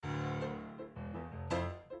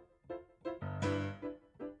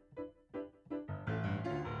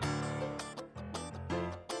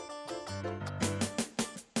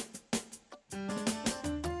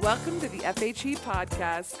Welcome to the FHE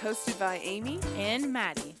podcast, hosted by Amy and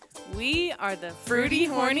Maddie. We are the Fruity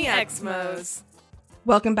Horny Exmos.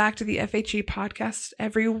 Welcome back to the FHE podcast,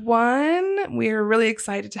 everyone. We're really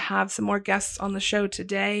excited to have some more guests on the show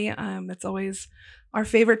today. It's always our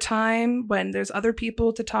favorite time when there's other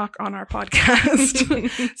people to talk on our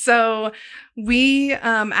podcast. So we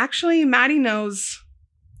actually, Maddie knows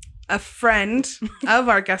a friend of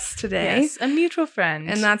our guests today. Yes, a mutual friend.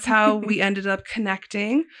 And that's how we ended up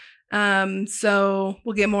connecting. So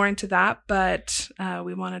we'll get more into that, but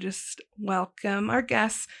we want to just welcome our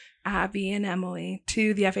guests, Abby and Emily,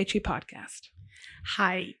 to the FHE podcast.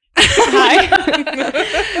 Hi.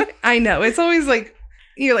 Hi. I know. It's always like,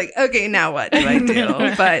 you're like, okay, now what do I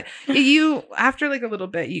do? But you, after like a little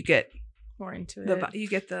bit, you get more into it. You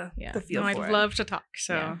get the feel for it. I'd love to talk,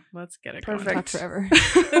 so let's get it Perfect. going. Talk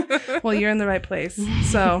forever. Well, you're in the right place.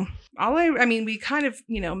 So I mean, we kind of,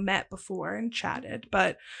 met before and chatted,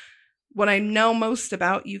 but what I know most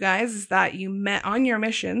about you guys is that you met on your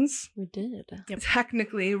missions. We did. Yep.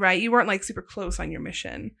 Technically, right? You weren't like super close on your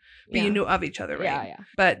mission, but you knew of each other, right? Yeah.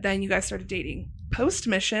 But then you guys started dating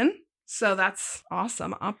post-mission. So that's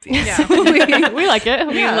awesome, obviously. Yeah. we like it.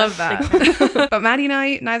 We love that. But Maddie and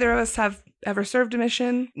I, neither of us have ever served a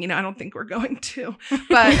mission. I don't think we're going to.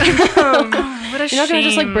 But what a shame. You're not going to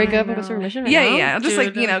just like break up and go serve a mission right now? Yeah. Just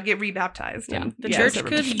get rebaptized. Yeah. And, the church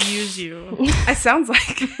could use you. It sounds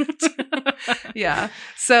like it. Yeah.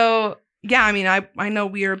 So, yeah, I mean, I know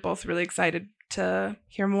we are both really excited to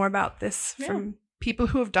hear more about this from people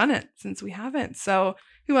who have done it since we haven't. So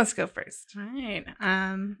who wants to go first? All right.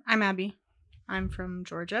 I'm Abby. I'm from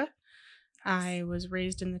Georgia. I was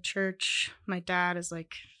raised in the church. My dad is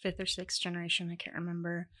like 5th or 6th generation. I can't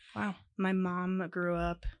remember. Wow. My mom grew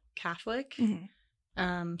up Catholic,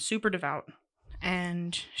 super devout.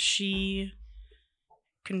 And she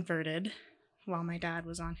converted while my dad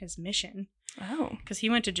was on his mission. Oh. Because he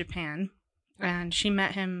went to Japan. And she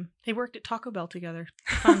met him. They worked at Taco Bell together.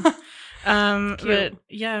 Fun. But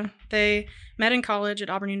yeah, they met in college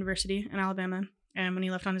at Auburn University in Alabama. And when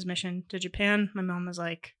he left on his mission to Japan, my mom was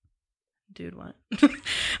like, dude, what?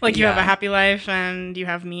 You have a happy life and you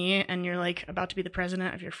have me and you're like about to be the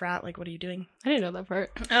president of your frat. Like, what are you doing? I didn't know that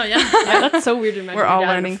part. Oh, yeah. That's so weird to imagine. We're all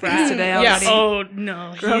learning things today. Yeah. Oh,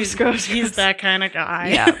 no. Gross. He's that kind of guy.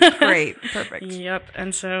 Yeah. Great. Perfect. Yep.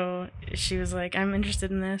 And so she was like, I'm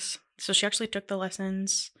interested in this. So she actually took the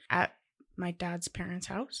lessons at my dad's parents'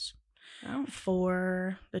 house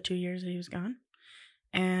for the 2 years that he was gone.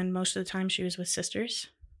 And most of the time she was with sisters,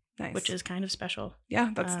 which is kind of special. Yeah,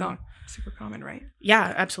 that's not super common, right?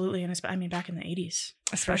 Yeah, absolutely. And back in the 80s.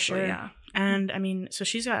 Especially, yeah. And I mean, so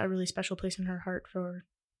she's got a really special place in her heart for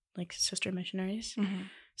like sister missionaries. Mm-hmm.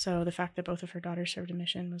 So the fact that both of her daughters served a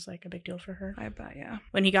mission was like a big deal for her. I bet, yeah.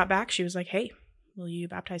 When he got back, she was like, hey, will you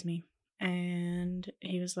baptize me? And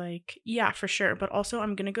he was like, yeah, for sure. But also,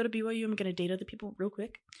 I'm going to go to BYU. I'm going to date other people real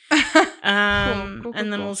quick. Cool,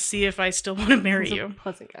 and then we'll see if I still want to marry He's you. a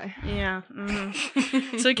pleasant guy. Yeah.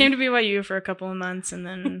 Mm-hmm. So he came to BYU for a couple of months and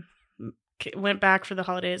then went back for the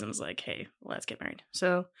holidays and was like, hey, let's get married.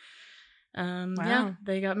 So, yeah,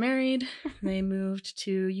 they got married. They moved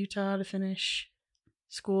to Utah to finish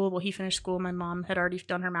school. Well, he finished school. My mom had already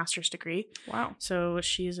done her master's degree. Wow. So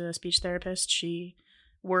she's a speech therapist. She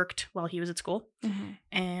worked while he was at school. Mm-hmm.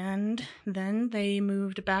 And then they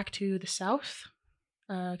moved back to the South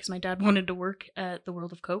because my dad wanted to work at the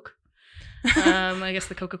World of Coke. I guess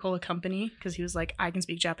the Coca-Cola company, because he was like, I can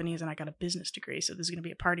speak Japanese and I got a business degree, so this is going to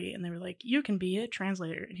be a party. And they were like, you can be a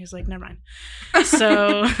translator. And he was like, never mind.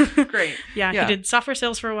 So great. Yeah, he did software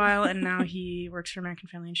sales for a while and now he works for American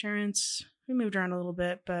Family Insurance. We moved around a little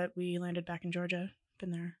bit, but we landed back in Georgia.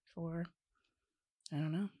 Been there for, I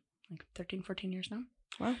don't know, like 13, 14 years now.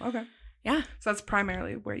 Well, okay. Yeah. So that's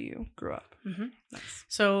primarily where you grew up. Mm-hmm. Nice.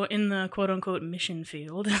 So in the quote unquote mission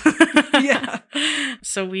field. Yeah.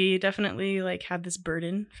 So we definitely had this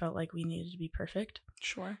burden, felt like we needed to be perfect.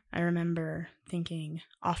 Sure. I remember thinking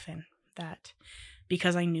often that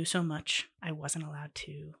because I knew so much, I wasn't allowed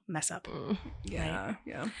to mess up. Yeah. Right?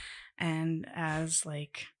 Yeah. And as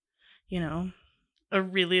a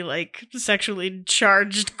really sexually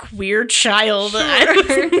charged queer child. Sure.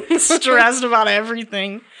 I was stressed about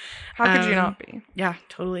everything. How could you not be? Yeah,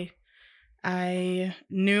 totally. I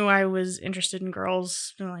knew I was interested in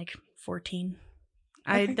girls when 14.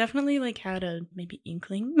 Okay. I definitely had a maybe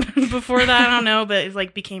inkling before that. I don't know, but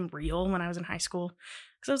it became real when I was in high school.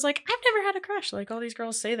 Because I was like, I've never had a crush like all these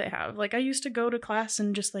girls say they have. I used to go to class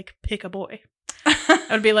and just pick a boy. I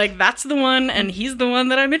would be like, that's the one, and he's the one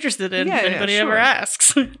that I'm interested in. If anybody ever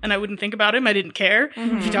asks. And I wouldn't think about him. I didn't care.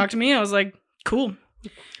 Mm-hmm. If he talked to me, I was like, cool.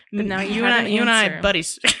 But now you and I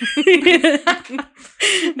buddies.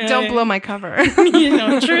 Don't blow my cover.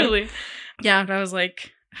 Truly. Yeah, but I was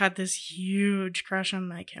like, had this huge crush on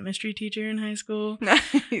my chemistry teacher in high school. Nice.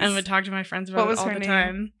 And would talk to my friends about it all the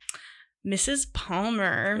time. Mrs.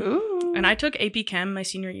 Palmer. Ooh. And I took AP Chem my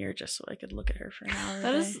senior year just so I could look at her for an hour.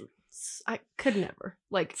 That is, I could never.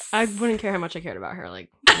 Like, I wouldn't care how much I cared about her. Like,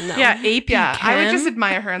 no. Yeah, AP Yeah, Chem. I would just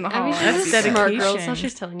admire her in the I mean, hall. she's That's a dedication. smart girl. That's all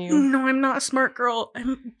she's telling you. No, I'm not a smart girl.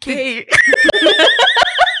 I'm gay.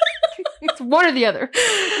 It's one or the other.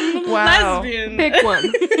 Wow. Lesbian. Pick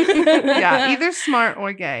one. Yeah, either smart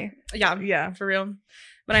or gay. Yeah, for real.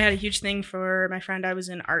 But I had a huge thing for my friend. I was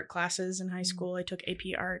in art classes in high school. I took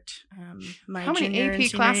AP art. How many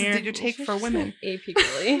AP classes did you take for women? AP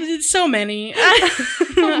girly. So many.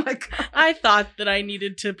 Oh my God. I thought that I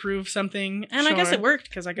needed to prove something, and I guess Sure. it worked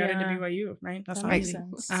because I got into Yeah. BYU. Right? That's That not makes easy.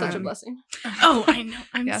 sense. Such a blessing. Oh, I know.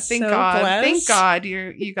 I'm Yeah, thank so God. blessed. Thank God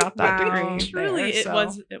you got that Wow. degree. Truly, there,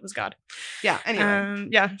 it was God. Yeah, anyway.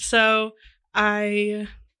 Yeah. So I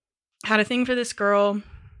had a thing for this girl,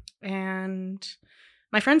 and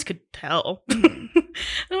my friends could tell. And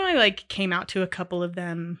when I came out to a couple of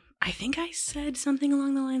them, I think I said something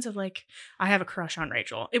along the lines of I have a crush on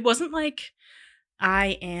Rachel. It wasn't like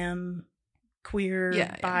I am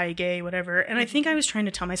queer, bi, gay, whatever. And I think I was trying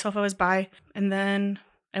to tell myself I was bi. And then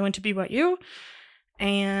I went to BYU,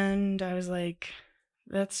 and I was like,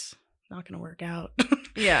 that's not going to work out.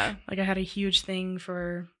 Yeah. I had a huge thing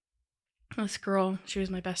for this girl. She was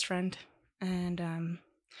my best friend. And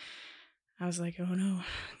I was like, oh no,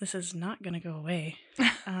 this is not going to go away.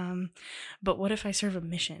 But what if I serve a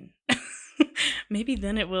mission? Maybe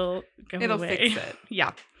then it will go It'll away. fix it.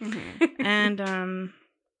 Yeah. Mm-hmm. And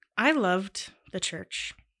I loved the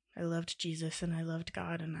church. I loved Jesus and I loved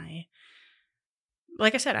God. And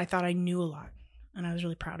like I said, I thought I knew a lot. And I was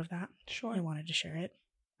really proud of that. Sure. I wanted to share it.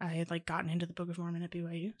 I had gotten into the Book of Mormon at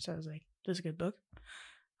BYU. So I was like, this is a good book.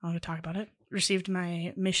 I'll go talk about it. Received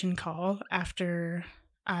my mission call after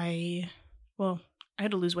I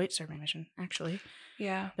had to lose weight to serve my mission, actually.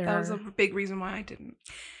 Yeah, There that was a are- big reason why I didn't.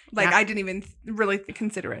 Yeah. I didn't even really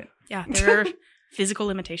consider it. Yeah, there are physical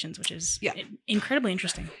limitations, which is Yeah. incredibly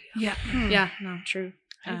interesting. Yeah. Yeah, no, true.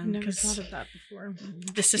 I've never 'cause thought of that before.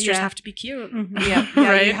 the sisters Yeah. have to be cute. Yeah.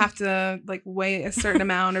 Right? You have to weigh a certain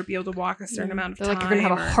amount or be able to walk a certain amount of They're time. like, you're going to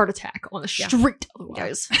have a heart attack on the Yeah. street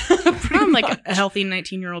otherwise. I'm a healthy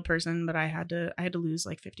 19-year-old person, but I had to lose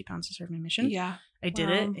 50 pounds to serve my mission. Yeah. I did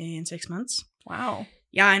Wow. it in 6 months. Wow.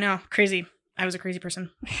 Yeah, I know. Crazy. I was a crazy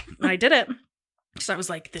person. And I did it. So I was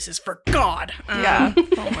like, this is for God. Yeah.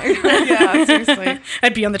 Oh my God. Yeah, seriously.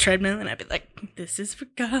 I'd be on the treadmill and I'd be like, this is for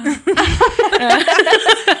God.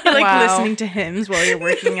 You're Wow. listening to hymns while you're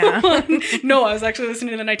working out. No, I was actually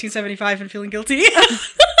listening to the 1975 and feeling guilty.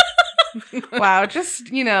 Wow. Just,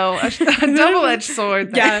 a double-edged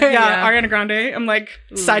sword there. yeah. Ariana Grande. I'm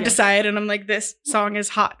side to yes. side and I'm like, this song is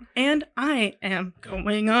hot. And I am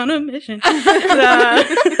going on a mission. So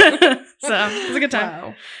it was a good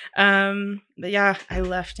time. Wow. But yeah, I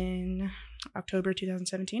left in October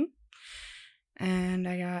 2017. And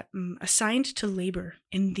I got assigned to labor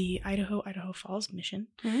in the Idaho Falls mission.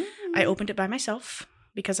 I opened it by myself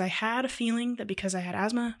because I had a feeling that because I had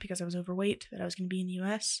asthma, because I was overweight, that I was going to be in the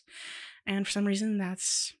U.S. And for some reason,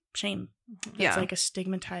 that's shame. It's Yeah. a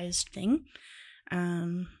stigmatized thing.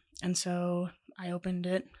 And so I opened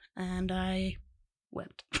it and I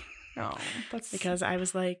wept Oh, that's because I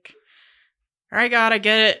was like, all right, God, I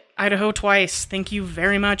get it. Idaho twice. Thank you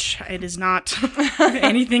very much. It is not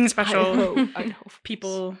anything special. Idaho.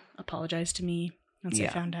 People apologized to me once I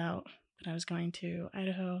Yeah. found out that I was going to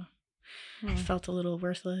Idaho. I Hmm. felt a little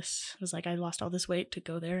worthless. It was like I lost all this weight to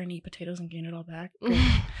go there and eat potatoes and gain it all back.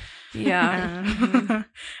 Yeah.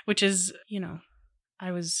 Which is,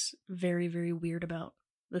 I was very, very weird about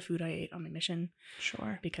the food I ate on my mission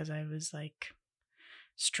Sure. because I was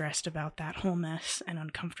stressed about that whole mess and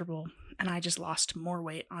uncomfortable. And I just lost more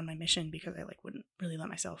weight on my mission because I wouldn't really let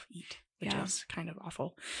myself eat, which Yeah. is kind of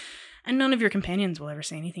awful. And none of your companions will ever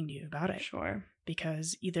say anything to you about it Sure.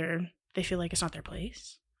 because either they feel like it's not their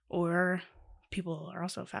place or people are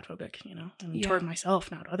also fat phobic, and Yeah. toward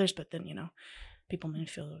myself, not others, but then, people may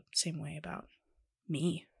feel the same way about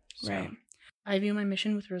me. So Right. I view my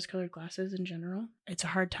mission with rose-colored glasses in general. It's a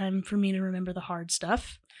hard time for me to remember the hard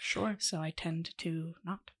stuff. Sure. So I tend to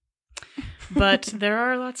not. But there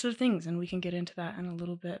are lots of things, and we can get into that in a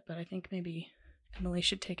little bit. But I think maybe Emily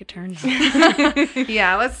should take a turn now.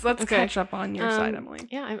 Yeah, let's Okay. catch up on your side, Emily.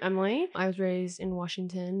 Yeah, I'm Emily. I was raised in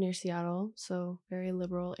Washington near Seattle, so very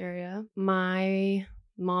liberal area. My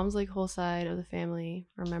mom's whole side of the family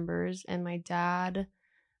are members, and my dad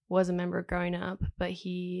was a member growing up, but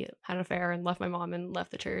he had an affair and left my mom and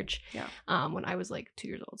left the church. Yeah. When I was like 2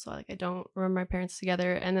 years old. So like I don't remember my parents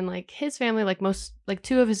together. And then like his family, like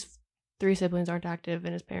 2 of his 3 siblings aren't active,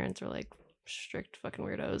 and his parents are like strict fucking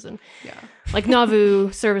weirdos and like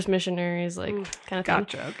Nauvoo service missionaries, like kind of thing.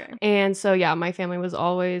 Gotcha. Okay. And so yeah, my family was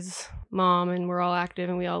always mom, and we're all active,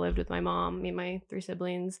 and we all lived with my mom, me and my 3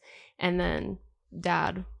 siblings, and then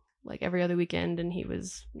dad like every other weekend, and he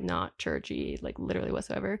was not churchy, like literally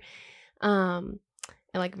whatsoever, and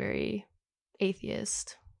like very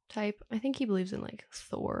atheist type. I think he believes in like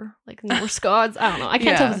Thor, like Norse gods. I don't know, I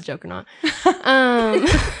can't tell if it's a joke or not.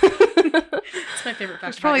 It's my favorite fact.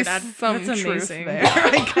 There's probably about your dad. some That's truth amazing. there,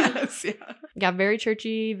 I guess. Yeah, very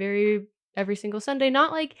churchy, very every single Sunday,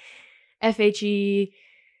 not like FHE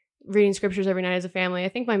reading scriptures every night as a family. I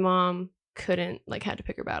think my mom couldn't, like, had to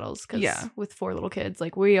pick her battles because with 4 little kids,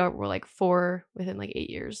 like we're like 4 within like 8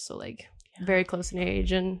 years, so like very close in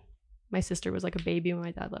age, and my sister was like a baby when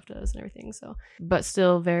my dad left us and everything, so but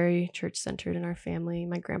still very church centered in our family.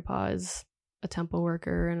 My grandpa is a temple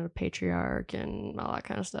worker and a patriarch and all that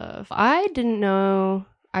kind of stuff. I didn't know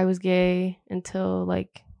I was gay until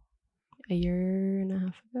like a year and a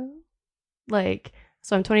half ago. Like,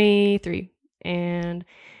 so I'm 23, and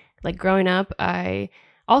like growing up, I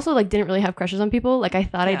also like didn't really have crushes on people. Like I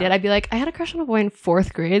thought I did. I'd be like, I had a crush on a boy in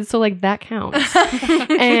 4th grade, so like that counts.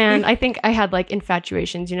 And I think I had like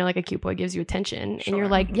infatuations, you know, like a cute boy gives you attention, and you're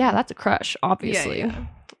like, yeah, that's a crush, obviously.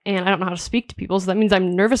 And I don't know how to speak to people, so that means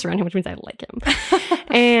I'm nervous around him, which means I like him.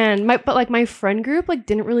 And my friend group like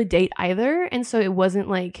didn't really date either, and so it wasn't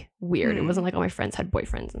like weird. It wasn't like all my friends had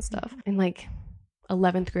boyfriends and stuff. In like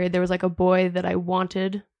 11th grade, there was like a boy that I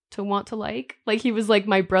wanted to like he was like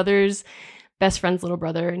my brother's best friend's little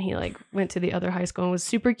brother, and he like went to the other high school and was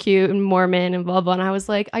super cute and Mormon and blah blah, and I was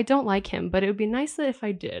like, I don't like him, but it would be nice that if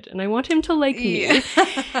I did, and I want him to like me.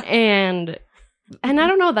 and I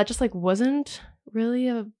don't know, that just like wasn't really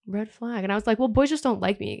a red flag, and I was like, well, boys just don't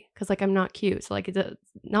like me because like I'm not cute, so like it's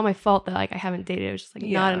not my fault that like I haven't dated. It was just like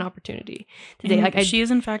not an opportunity to date. Like she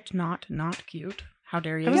is in fact not cute. How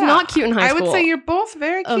dare you? I was not cute in high school. I would say you're both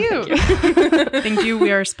very cute. Thank you.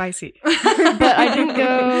 We are spicy. But I didn't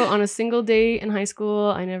go on a single date in high school.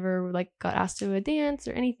 I never like got asked to a dance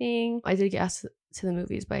or anything. I did get asked to the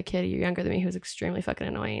movies by a kid a year younger than me who was extremely fucking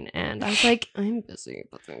annoying, and I was like, I'm busy,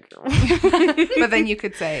 but thank you. But then you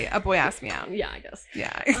could say a boy asked me out. Yeah, I guess.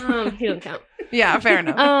 Yeah. He doesn't count. Yeah, fair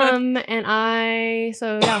enough.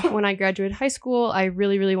 When I graduated high school, I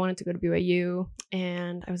really, really wanted to go to BYU,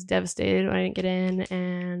 and I was devastated when I didn't get in,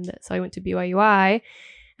 and so I went to BYUI,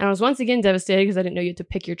 and I was once again devastated because I didn't know you had to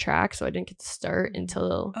pick your track, so I didn't get to start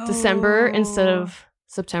until December instead of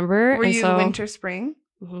September. Were you winter, spring?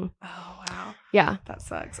 Mm-hmm. Oh wow. Yeah. That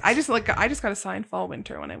sucks. I just got assigned fall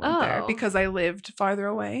winter when I went there because I lived farther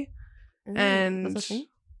away. And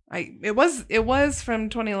it was from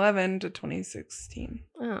 2011 to 2016.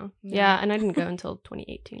 Oh. Yeah, and I didn't go until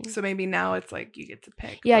 2018. So maybe now it's like you get to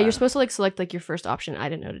pick. Yeah, you're supposed to like select like your first option. I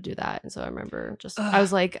didn't know to do that. And so I remember I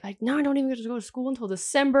was like, I don't even get to go to school until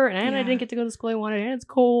December, and I didn't get to go to the school I wanted, and it's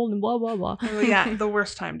cold and blah blah blah. Oh, yeah, the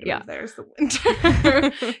worst time to move there is the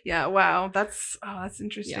winter. Yeah, wow. That's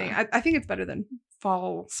interesting. Yeah. I think it's better than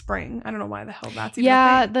fall, spring. I don't know why the hell that's even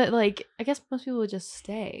a thing. That like I guess most people would just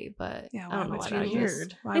stay, but I don't know why that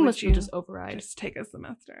weird. I think most people just override. Just take a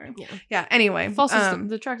semester. Yeah. Yeah. Anyway, fall system,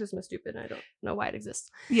 the track system is stupid. I don't know why it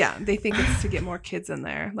exists. Yeah, they think it's to get more kids in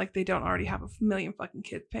there. Like they don't already have a million fucking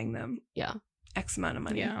kids paying them. Yeah. X amount of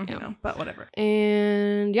money. Yeah. You know, but whatever.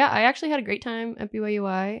 And yeah, I actually had a great time at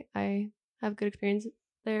BYUI. I have good experience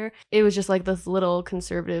there. It was just like this little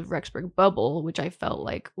conservative Rexburg bubble, which I felt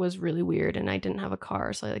like was really weird, and I didn't have a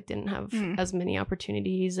car, so I like didn't have as many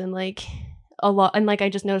opportunities, and like a lot, and like I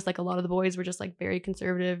just noticed like a lot of the boys were just like very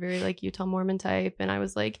conservative, very like Utah Mormon type, and I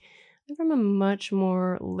was like, I'm from a much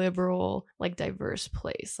more liberal, like diverse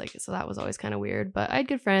place, like so that was always kind of weird. But I had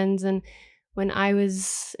good friends, and when I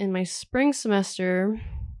was in my spring semester,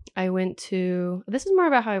 I went to. This is more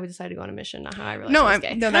about how I decided to go on a mission, not how I realized I was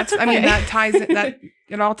gay. That's okay. I mean, that ties in, that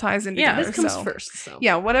it all ties in together. Yeah, this comes first. So.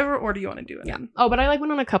 Yeah, whatever order you want to do it in. Oh, but I like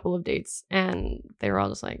went on a couple of dates, and they were all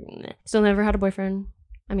just like, nah. Still never had a boyfriend.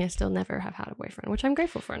 I mean, I still never have had a boyfriend, which I'm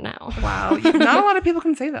grateful for now. Wow, not a lot of people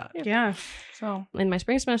can say that. Yeah. So in my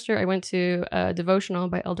spring semester, I went to a devotional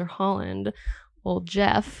by Elder Holland. Old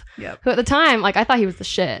Jeff, who at the time, like, I thought he was the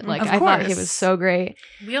shit. Like, I thought he was so great.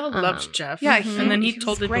 We all loved Jeff. Yeah, and then he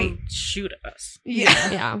told people to shoot us.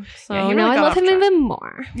 Yeah. So he really now I love him even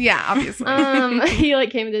more. Yeah, obviously. He like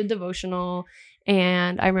came to devotional,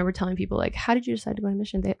 And I remember telling people, like, how did you decide to go on a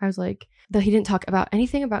mission? I was like, he didn't talk about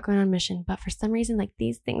anything about going on a mission, but for some reason, like,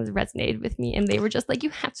 these things resonated with me. And they were just like, you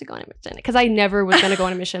have to go on a mission. Because I never was going to go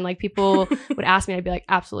on a mission. Like, people would ask me, I'd be like,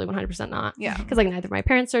 absolutely 100% not. Yeah. Because, like, neither my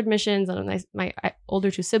parents served missions and my older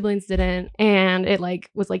 2 siblings didn't. And it, like,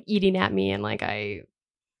 was, like, eating at me. And, like, I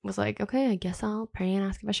was like, okay, I guess I'll pray and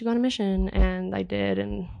ask if I should go on a mission. And I did.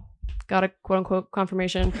 And got a quote unquote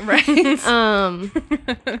confirmation. Right.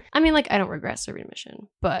 I mean, like, I don't regret serving a mission,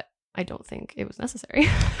 but I don't think it was necessary.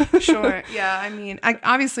 Sure. Yeah. I mean,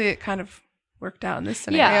 obviously it kind of worked out in this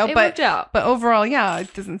scenario. Yeah, it worked out. But overall, yeah,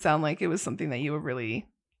 it doesn't sound like it was something that you were really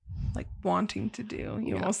like wanting to do.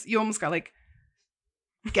 You almost got like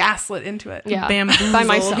gaslit into it. Yeah. Bamboozled. By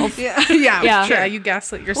myself. Yeah. Sure. You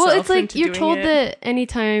gaslit yourself. Well, it's like into you're doing told it. that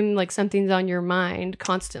anytime like something's on your mind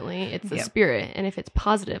constantly, it's the spirit. And if it's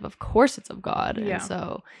positive, of course it's of God. Yeah. And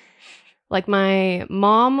so like my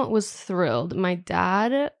mom was thrilled. My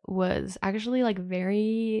dad was actually like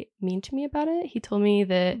very mean to me about it. He told me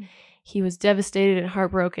that he was devastated and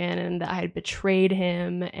heartbroken and that I had betrayed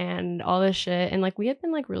him and all this shit. And like we had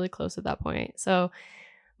been like really close at that point. So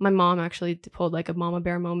my mom actually pulled like a mama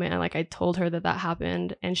bear moment, and like I told her that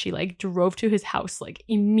happened, and she like drove to his house like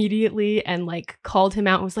immediately and like called him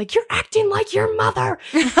out and was like, "You're acting like your mother.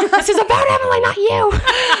 This is about Emily, not you."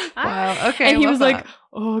 Wow. Okay. And he was like,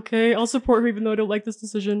 "Oh, okay, I'll support her even though I don't like this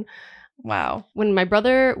decision." Wow. When my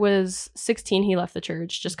brother was 16, he left the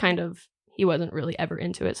church. Just kind of, he wasn't really ever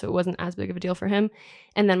into it, so it wasn't as big of a deal for him.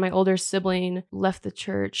 And then my older sibling left the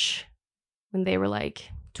church when they were like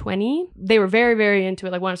 20. They were very, very into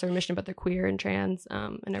it, like wanted to start a mission, but they're queer and trans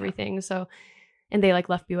and everything. So, and they like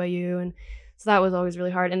left BYU, and so that was always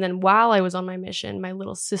really hard. And then while I was on my mission, my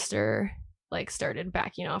little sister like started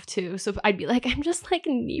backing off too. So I'd be like, I'm just like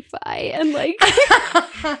Nephi, and like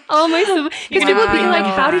all my siblings, because people would be like,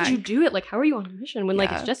 how did you do it? Like, how are you on a mission when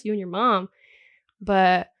like it's just you and your mom?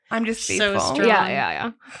 But I'm just So faithful. strong.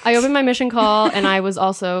 yeah. I opened my mission call, and I was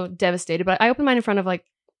also devastated. But I opened mine in front of like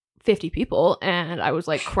 50 people, and I was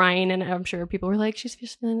like crying, and I'm sure people were like, she's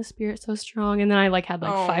just feeling the spirit so strong. And then I like had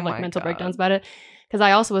like 5 like mental breakdowns about it, because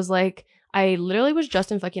I also was like, I literally was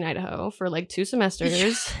just in fucking Idaho for like 2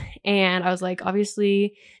 semesters, and I was like,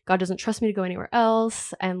 obviously God doesn't trust me to go anywhere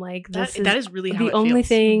else, and like that is really how the it only feels.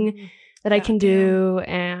 thing that I can do.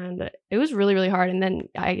 And it was really, really hard. And then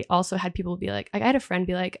I also had people be like, I had a friend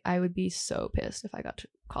be like, I would be so pissed if I got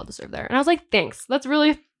called to serve there. And I was like, thanks, that's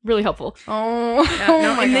really helpful. Oh, Yeah,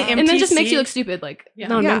 no, my in the God. And then it just MTC makes you look stupid, like Yeah.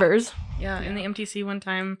 non-members. Yeah, in the MTC one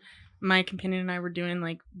time, my companion and I were doing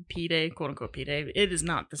like P Day, quote unquote P Day. It is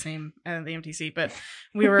not the same at the MTC, but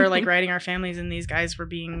we were like writing our families, and these guys were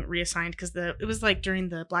being reassigned because it was like during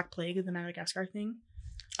the Black Plague of the Madagascar thing.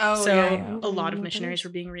 Oh, So yeah. a lot of missionaries were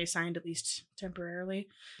being reassigned, at least temporarily,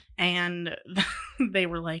 and they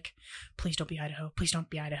were like, "Please don't be Idaho. Please don't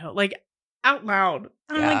be Idaho." Like out loud.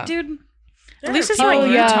 And I'm like, dude. At least it's not people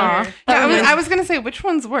Utah. Yeah, I was gonna say, which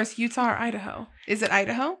one's worse, Utah or Idaho? Is it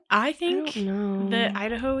Idaho? I think No. that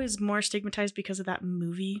Idaho is more stigmatized because of that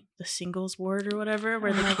movie, The Singles Ward or whatever,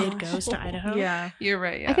 where the kid goes to Idaho. Yeah, you're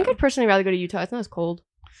right. Yeah. I think I'd personally rather go to Utah. It's not as cold.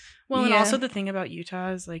 Well, and Yeah. also the thing about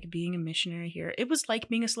Utah is like being a missionary here. It was like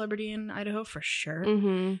being a celebrity in Idaho for sure.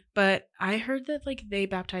 Mm-hmm. But I heard that like they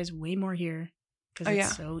baptize way more here because Oh, it's yeah.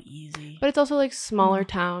 so easy. But it's also like smaller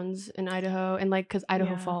towns in Idaho, and like because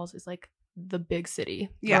Idaho Yeah. Falls is like the big city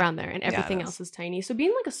Yeah. around there, and Yeah, everything it is. else is tiny. So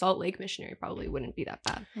being like a Salt Lake missionary probably wouldn't be that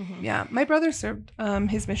bad. Yeah, my brother served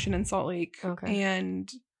his mission in Salt Lake, Okay. and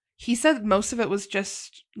he said most of it was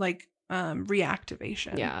just like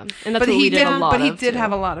reactivation. Yeah, and that's but what we he did a lot. But he of, did too.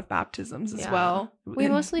 have a lot of baptisms as Yeah. well. We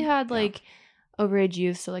And- mostly had yeah. like overage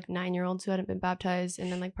youth, so like 9-year-olds who hadn't been baptized,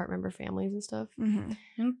 and then like part member families and stuff. Mhm.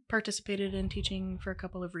 And participated in teaching for a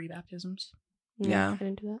couple of rebaptisms. Yeah. I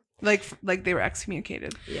didn't do that. like they were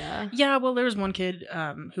excommunicated. Yeah. Yeah, well, there was one kid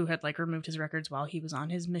who had like removed his records while he was on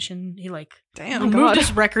his mission. He like Damn. removed God.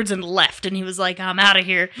 his records and left, and he was like, "I'm out of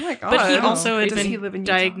here." Oh my God. But he also had Does he been live in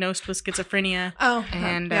Utah? diagnosed with schizophrenia. Oh,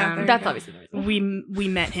 And, yeah, um, there you That's go. obviously the reason. We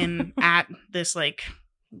met him at this like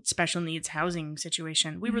special needs housing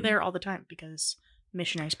situation. We were Mhm. there all the time because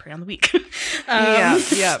missionaries pray on the week. Yeah,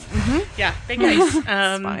 yeah. Mhm. Yeah, big guys. It's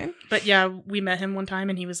fine. But yeah, we met him one time,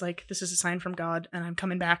 and he was like, "This is a sign from God, and I'm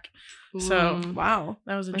coming back." So Mm. Wow.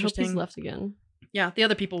 that was I hope interesting. he's left again. Yeah, the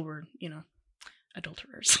other people were,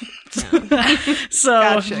 adulterers. Yeah. So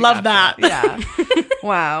Gotcha, love gotcha. that. Yeah.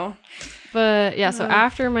 Wow. But yeah, so Uh.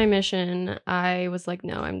 after my mission, I was like,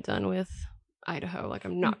 no, I'm done with Idaho. Like,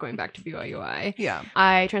 I'm not going back to BYUI. Yeah.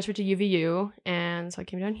 I transferred to UVU, and so I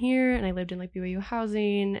came down here, and I lived in like BYU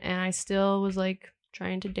housing, and I still was like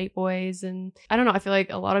trying to date boys. And I don't know, I feel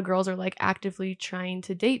like a lot of girls are like actively trying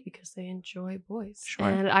to date because they enjoy boys. Sure.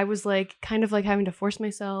 And I was like kind of like having to force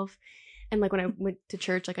myself. And like when I went to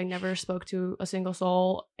church, like I never spoke to a single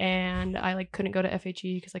soul, and I like couldn't go to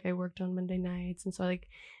FHE because like I worked on Monday nights, and so I like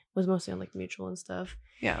was mostly on like mutual and stuff.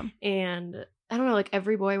 Yeah. And I don't know, like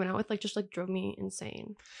every boy I went out with like just like drove me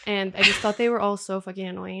insane, and I just thought they were all so fucking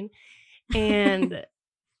annoying. And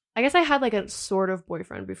I guess I had like a sort of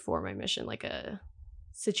boyfriend before my mission, like a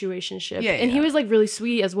situationship. Yeah, and yeah. he was like really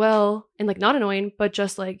sweet as well, and like not annoying, but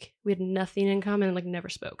just like we had nothing in common and like never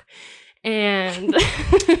spoke. And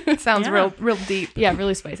Sounds Yeah. real deep. yeah,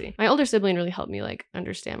 really spicy. My older sibling really helped me like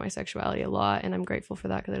understand my sexuality a lot, and I'm grateful for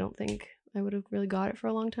that because I don't think I would have really got it for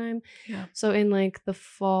a long time. Yeah. So in like the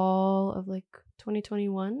fall of like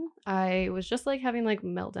 2021, I was just like having like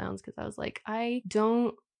meltdowns because I was like, I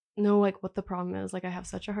don't know like what the problem is. Like I have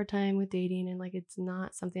such a hard time with dating, and like it's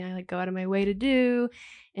not something I like go out of my way to do.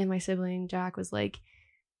 And my sibling Jack was like,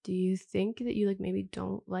 do you think that you like maybe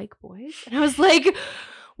don't like boys? And I was like,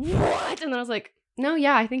 what? And then I was like, no,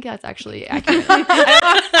 yeah, I think that's actually accurate.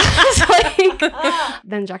 I was like,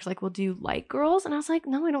 then Jack's like, well, do you like girls? And I was like,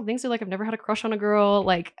 no, I don't think so. Like, I've never had a crush on a girl.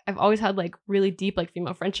 Like, I've always had like really deep like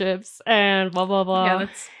female friendships and blah blah blah. Yeah,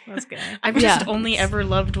 that's good. I've just only ever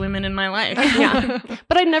loved women in my life. Yeah,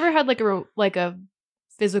 but I never had like a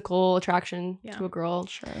physical attraction to a girl.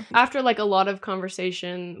 Sure. After like a lot of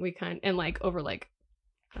conversation, we and like over like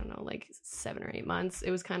I don't know, like 7 or 8 months,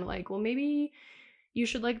 it was kind of like, well, maybe you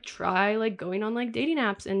should like try like going on like dating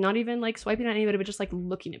apps and not even like swiping at anybody, but just like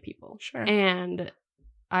looking at people. Sure. And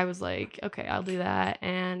I was like, okay, I'll do that.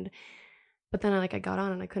 But then I got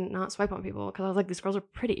on and I couldn't not swipe on people because I was like, these girls are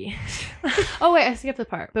pretty. Oh wait, I skipped the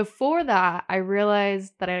part. Before that, I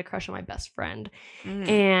realized that I had a crush on my best friend,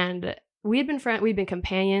 and we'd been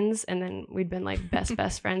companions, and then we'd been like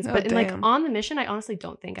best friends. Oh, but like damn. on the mission, I honestly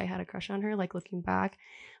don't think I had a crush on her. Like looking back,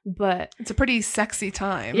 but It's a pretty sexy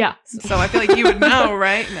time. yeah. So I feel like you would know,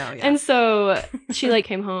 right? No, yeah. And so she like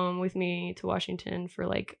came home with me to Washington for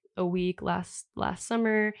like a week last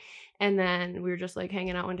summer, and then we were just like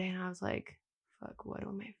hanging out one day, and I was like, fuck, what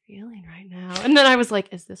am I feeling right now? And then I was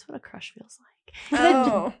like, is this what a crush feels like? 'Cause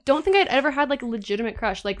I don't think I'd ever had like a legitimate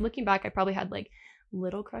crush. Like looking back, I probably had like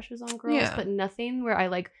little crushes on girls, but nothing where I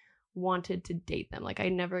like wanted to date them. Like I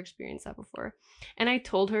never experienced that before. And I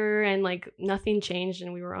told her, and like nothing changed,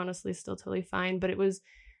 and we were honestly still totally fine, but it was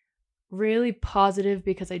really positive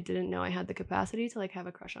because I didn't know I had the capacity to like have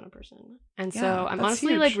a crush on a person. And so I'm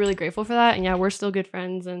honestly like really grateful for that. And yeah, we're still good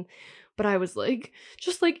friends. But I was like,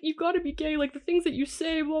 just like, you gotta be gay, like the things that you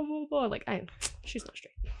say, blah blah blah. Like she's not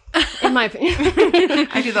straight, in my opinion.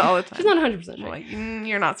 I do that all the time. She's not 100% straight. I'm like,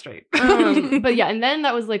 you're not straight. But yeah, and then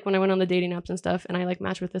that was like when I went on the dating apps and stuff, and I like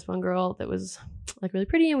matched with this one girl that was like really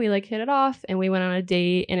pretty, and we like hit it off, and we went on a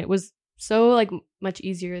date, and it was so like much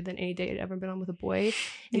easier than any date I'd ever been on with a boy,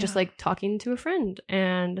 and just like talking to a friend.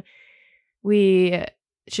 And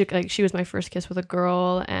she was my first kiss with a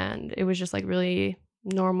girl, and it was just like really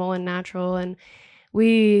normal and natural, and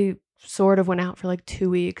we sort of went out for like 2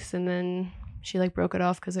 weeks, and then she like broke it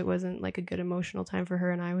off because it wasn't like a good emotional time for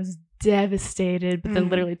her, and I was devastated. But then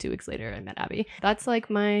literally 2 weeks later I met Abby. That's like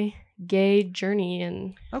my gay journey.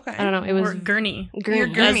 And okay, I don't know, it was gurney. You're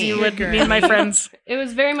As gurney. you would me and my friends. it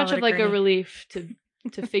was very Call much it of a like a gurney. relief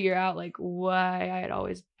to figure out like why I had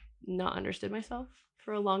always not understood myself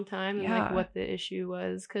for a long time, and like what the issue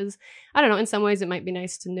was. Because I don't know, in some ways it might be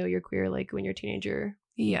nice to know you're queer like when you're a teenager,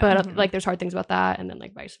 but like there's hard things about that, and then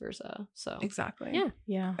like vice versa. So exactly.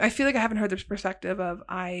 Yeah. I feel like I haven't heard this perspective of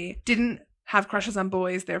I didn't have crushes on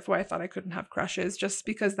boys, therefore I thought I couldn't have crushes, just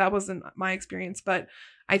because that wasn't my experience. But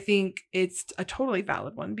I think it's a totally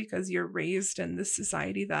valid one because you're raised in this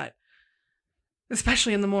society that,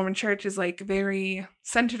 especially in the Mormon church, is like very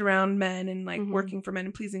centered around men and like working for men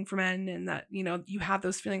and pleasing for men, and that, you know, you have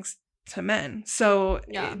those feelings to men. So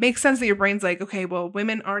it makes sense that your brain's like, okay, well,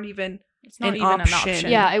 women aren't even It's not an even an option.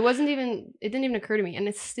 yeah, it didn't even occur to me. And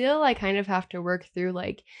it's still, I kind of have to work through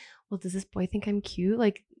like, well, does this boy think I'm cute?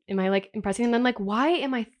 Like, am I like impressing him? I'm like, why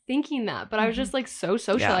am I thinking that? But I was just like so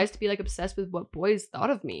socialized to be like obsessed with what boys thought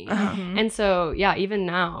of me. And so yeah, even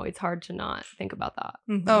now it's hard to not think about that.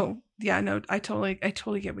 Oh yeah, no, I totally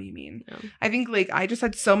get what you mean. Yeah. I think like I just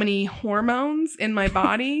had so many hormones in my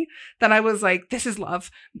body that I was like, this is love.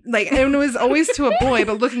 Like, and it was always to a boy,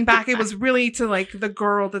 but looking back, it was really to like the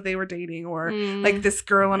girl that they were dating, or like this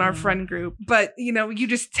girl in our friend group. But you know, you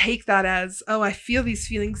just take that as, oh, I feel these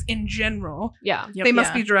feelings in general. Yeah. They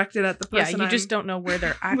must be directed at the person. Yeah, you just don't know where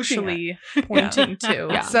they're actually at. pointing to.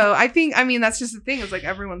 Yeah. So I mean, that's just the thing, is like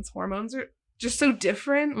everyone's hormones are just so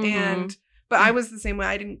different. But I was the same way.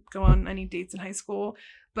 I didn't go on any dates in high school.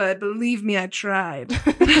 But believe me, I tried.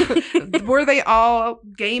 Were they all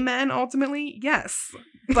gay men ultimately? Yes.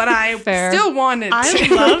 But I still wanted to. I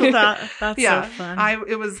love that. That's so fun.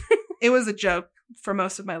 It was a joke for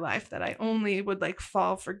most of my life that I only would like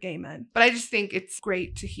fall for gay men. But I just think it's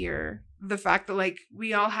great to hear the fact that like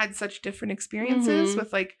we all had such different experiences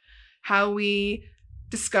with like how we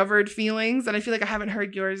discovered feelings. And I feel like I haven't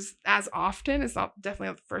heard yours as often. It's definitely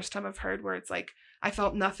not the first time I've heard where it's like I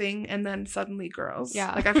felt nothing and then suddenly girls.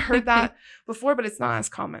 Yeah. Like I've heard that before, but it's not as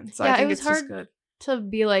common. So I think it's just good to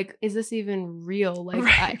be like, is this even real?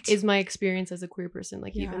 Like, is my experience as a queer person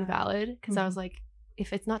like even valid? Because I was like,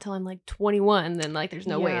 if it's not till I'm like 21, then like there's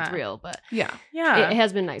no way it's real. But yeah, it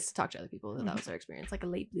has been nice to talk to other people that was their experience, like a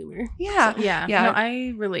late bloomer. Yeah, so. Yeah. No,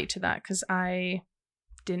 I relate to that because I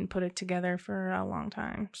didn't put it together for a long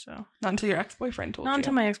time. So not until your ex-boyfriend told you. Not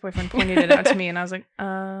until my ex-boyfriend pointed it out to me, and I was like,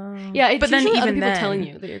 yeah. It's but then even other people then, telling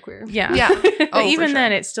you that you're queer. Yeah, yeah. But even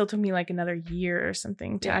then, it still took me like another year or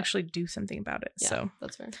something to actually do something about it. Yeah, so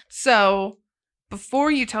that's fair. So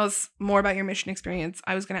before you tell us more about your mission experience,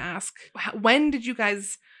 I was going to ask, when did you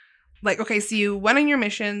guys like? Okay, so you went on your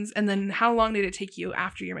missions, and then how long did it take you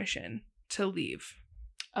after your mission to leave?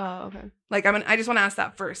 Oh, okay. Like, I just want to ask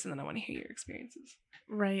that first, and then I want to hear your experiences.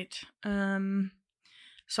 Right.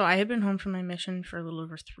 So I had been home from my mission for a little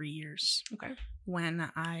over 3 years. Okay.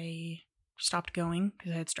 When I stopped going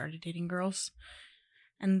because I had started dating girls.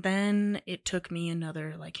 And then it took me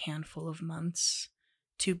another like handful of months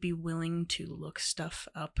to be willing to look stuff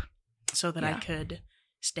up so that I could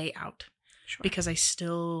stay out. Sure. Because I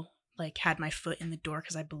still like had my foot in the door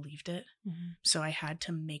because I believed it. So I had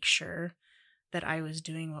to make sure that I was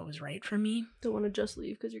doing what was right for me. Don't want to just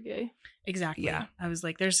leave because you're gay. Exactly. Yeah. I was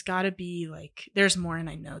like, there's got to be like, there's more, and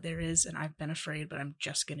I know there is, and I've been afraid, but I'm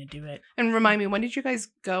just going to do it. And remind me, when did you guys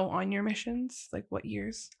go on your missions? Like, what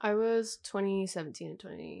years? I was 2017 and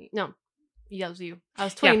 20. No, yeah, it was you. I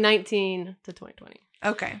was 2019 to 2020.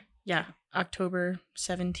 Okay. Yeah. October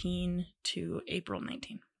 17 to April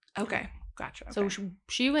 19. Okay. Gotcha. Okay. So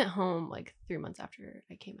she went home like 3 months after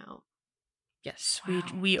I came out. Yes, wow.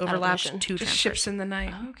 we overlapped mission. 2 Just transfers. ships in the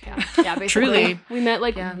night. Okay. Yeah, basically. Truly. We met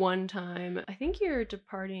like one time. I think you're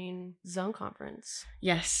departing Zone Conference.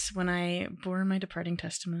 Yes, when I bore my departing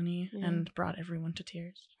testimony and brought everyone to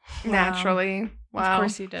tears. Naturally. Wow. of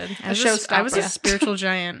course you did. I was a spiritual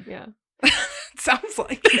giant. Yeah. Sounds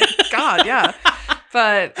like God, yeah.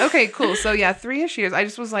 But okay, cool. So yeah, 3-ish years. I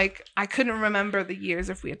just was like, I couldn't remember the years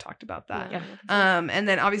if we had talked about that. Yeah. And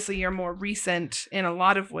then obviously you're more recent in a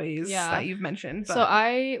lot of ways that you've mentioned. But.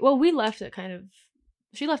 So we left it kind of.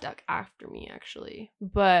 She left after me actually,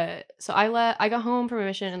 but so I got home from a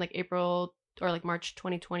mission in like April or like March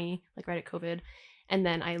 2020, like right at COVID, and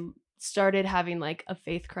then I started having like a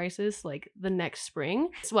faith crisis like the next spring.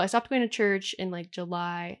 So I stopped going to church in like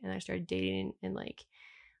July, and I started dating in like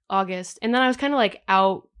August, and then I was kind of like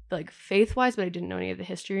out like faith wise, but I didn't know any of the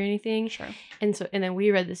history or anything. Sure. And then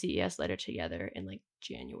we read the CES letter together in like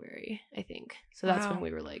January, I think. So that's when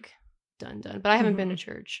we were like done. But I haven't been to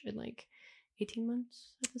church in like 18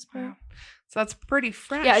 months at this point. Wow. So that's pretty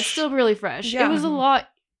fresh. Yeah, it's still really fresh. Yeah. It was a lot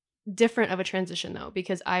different of a transition though,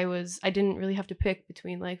 because I didn't really have to pick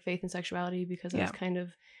between like faith and sexuality because I was kind of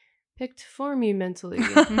picked for me mentally,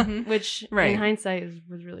 which in hindsight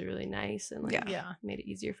was really, really nice and like made it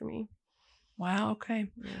easier for me. Wow. Okay.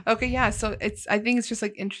 Yeah. Okay. Yeah. So I think it's just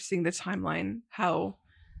like interesting, the timeline, how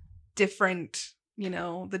different,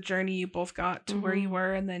 the journey you both got to where you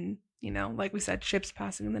were. And then, like we said, ships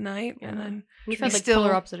passing in the night. Yeah. And then we've had like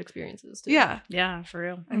polar opposite experiences too. Yeah. Yeah, for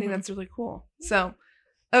real. I think that's really cool. So,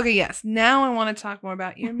 okay, yes. Now I want to talk more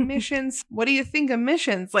about your missions. What do you think of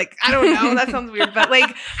missions? Like, I don't know. That sounds weird, but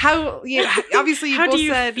like, how? Obviously, how do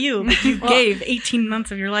you feel that you gave 18 months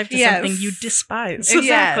of your life to something you despise?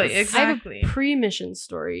 Exactly. I have a pre-mission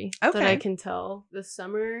story that I can tell. This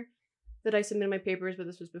summer that I submitted my papers, but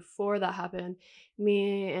this was before that happened.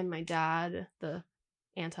 Me and my dad, the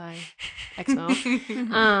anti-Exmo,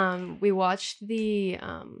 we watched the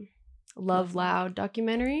Love Loud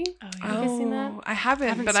documentary. Have you guys seen that? I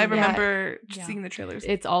haven't, but I remember seeing the trailers.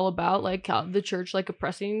 It's all about like how the church like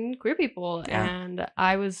oppressing queer people, and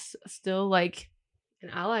I was still like an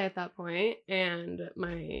ally at that point, and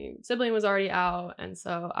my sibling was already out, and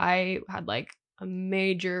so I had like a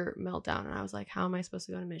major meltdown, and I was like, how am I supposed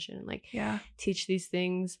to go on a mission and like teach these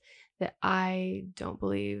things that I don't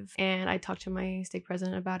believe? And I talked to my stake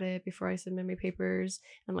president about it before I submitted my papers.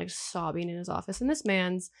 I'm like sobbing in his office, and this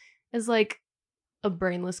man's is like a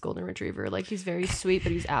brainless golden retriever. Like, he's very sweet,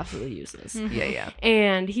 but he's absolutely useless. Yeah.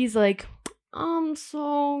 And he's like,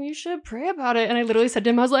 so you should pray about it. And I literally said to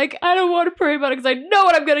him, I was like, I don't want to pray about it because I know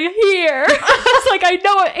what I'm going to hear. I was like, I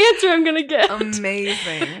know what answer I'm going to get.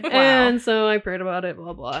 Amazing. Wow. And so I prayed about it,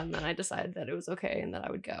 blah, blah. And then I decided that it was okay and that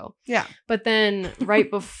I would go. Yeah. But then right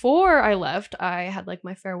before I left, I had like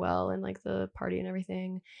my farewell and like the party and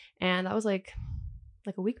everything. And that was like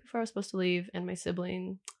a week before I was supposed to leave. And my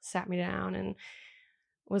sibling sat me down and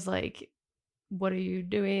was like, what are you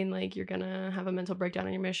doing? Like, you're gonna have a mental breakdown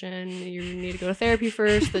on your mission. You need to go to therapy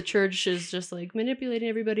first. The church is just like manipulating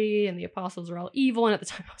everybody, and the apostles are all evil. And at the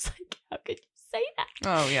time, I was like, how could you say that?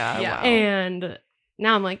 Oh yeah. Yeah. Wow. And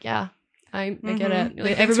now I'm like, yeah, I get it. Like,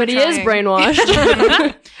 Like, everybody is trying.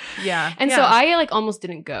 brainwashed. Yeah. And so I like almost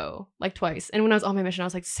didn't go like twice. And when I was on my mission, I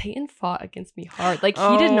was like, Satan fought against me hard. Like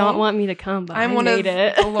he did not want me to come, but I'm I one made of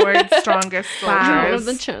it. the Lord's strongest soldiers. I'm one of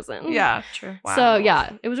the chosen. Yeah. True. Wow. So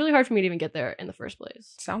yeah, it was really hard for me to even get there in the first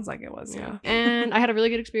place. Sounds like it was. Yeah. And I had a really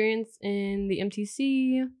good experience in the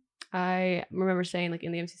MTC. I remember saying like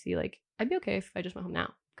in the MTC, like I'd be okay if I just went home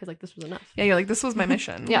now because like this was enough. Yeah. You're like, this was my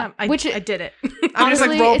mission. Yeah. I did it. I'm just like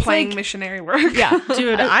Honestly, role it's playing like- missionary work. Yeah.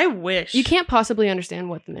 Dude, I wish. You can't possibly understand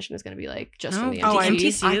what the mission is going to be like just from the MTC. Oh, the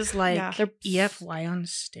MTC is like yeah. They're- EFY on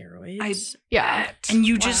steroids. Yeah. And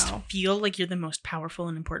you just Wow. feel like you're the most powerful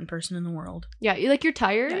and important person in the world. Yeah, you're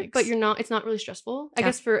tired, Yikes. but you're not. It's not really stressful. I Yeah.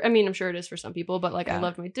 guess I'm sure it is for some people, but like I Yeah.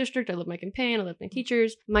 loved my district, I loved my campaign, I loved my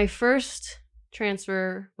teachers. My first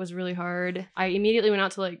transfer was really hard. I immediately went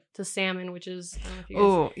out to Salmon, which is I don't know if you guys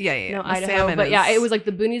Oh yeah. know The Idaho, salmon but yeah, is it was like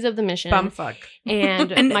the boonies of the mission. bumfuck.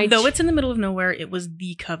 And And my though it's in the middle of nowhere, it was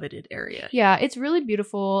the coveted area. yeah, it's really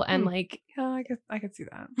beautiful and like Yeah, I could see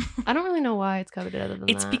that. I don't really know why it's coveted other than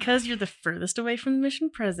It's that. because you're the furthest away from the mission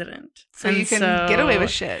president. So And you can get away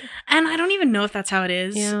with shit. And I don't even know if that's how it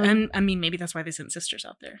is. Yeah. And I mean, maybe that's why they sent sisters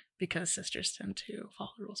out there, because sisters tend to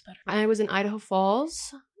follow the rules better. I was in Idaho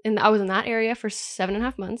Falls and I was in that area for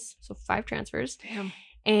 7.5 months, so 5 transfers. Damn.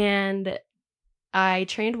 And I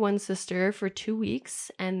trained one sister for 2 weeks,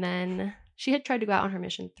 and then she had tried to go out on her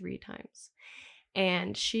mission 3 times.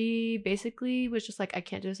 And she basically was just like, I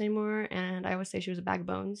can't do this anymore. And I always say she was a bag of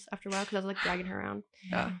bones after a while because I was like dragging her around.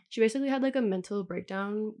 Yeah. She basically had like a mental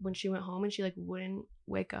breakdown when she went home and she like wouldn't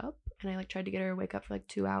wake up. And I like tried to get her to wake up for like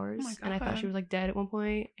 2 hours. Oh my And I thought God. she was like dead at one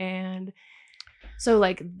point. And so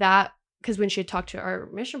like that, because when she had talked to our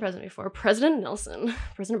mission president before, President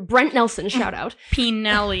Brent Nelson, shout out.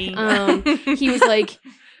 Pinelli. He was like,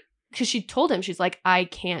 because she told him, she's like, I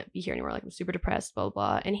can't be here anymore. Like, I'm super depressed, blah, blah,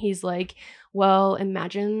 blah. And he's like, well,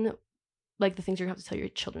 imagine like the things you're gonna have to tell your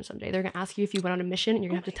children someday. They're gonna ask you if you went on a mission and you're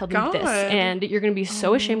gonna have to tell them this. God. And you're gonna be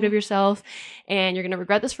so ashamed of yourself and you're gonna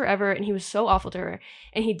regret this forever. And he was so awful to her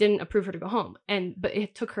and he didn't approve her to go home. But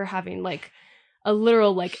it took her having like a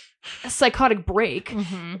literal like a psychotic break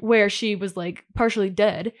Mm-hmm. where she was like partially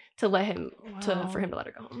dead to let him Wow. for him to let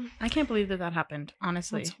her go home. I can't believe that happened,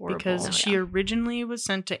 honestly. That's horrible. Because No, she yeah. originally was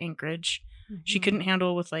sent to Anchorage. She Mhm. couldn't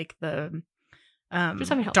handle with like the Just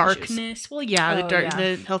having health darkness. issues. Well, yeah, Oh, yeah.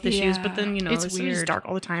 the health issues, but then Yeah. it's It's weird. weird. dark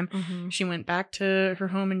all the time. Mm-hmm. She went back to her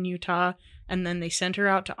home in Utah, and then they sent her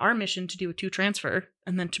out to our mission to do a 2 transfer,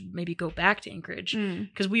 and then to maybe go back to Anchorage Mm.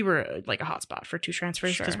 because we were like a hotspot for 2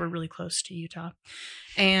 transfers because Sure. we're really close to Utah.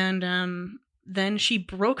 And then she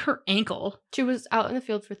broke her ankle, She was out in the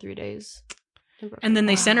field for 3 days. and then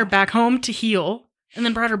they sent her Wow. back home to heal. And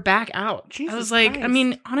then brought her back out. I Jesus was like, Christ. I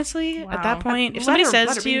mean, honestly, at Wow. that point, if Let somebody her- says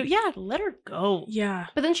let her to you, be. yeah, let her go. Yeah.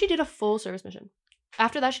 But then she did a full service mission.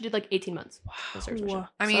 After that, she did like 18 months. of service mission.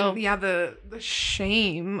 I mean, So- yeah, the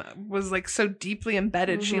shame was like so deeply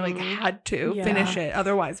embedded. She like Mhm. had to Yeah. finish it.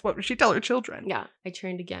 Otherwise, what would she tell her children? Yeah, I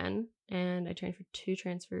trained again, and I trained for 2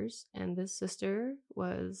 transfers. And this sister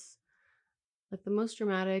was like the most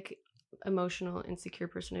dramatic, emotional, insecure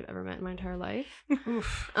person I've ever met in my entire life.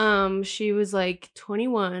 Oof. She was like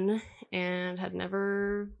 21 and had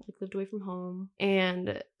never like lived away from home.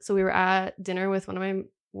 And so we were at dinner with one of my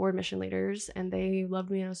ward mission leaders, and they loved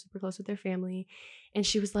me and I was super close with their family. And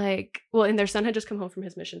she was like, well, and their son had just come home from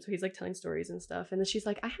his mission, so he's like telling stories and stuff. And then she's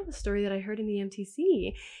like, I have a story that I heard in the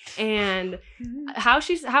MTC. And how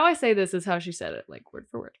I say this is how she said it, like word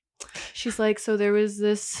for word. She's like, so there was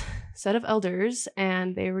this set of elders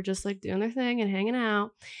and they were just like doing their thing and hanging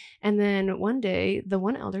out. And then one day the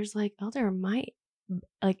one elder's like, Elder, my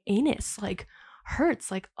like anus like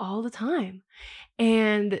hurts like all the time.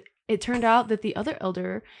 And it turned out that the other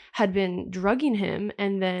elder had been drugging him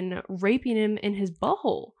and then raping him in his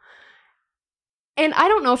butthole. And I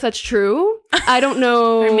don't know if that's true. I don't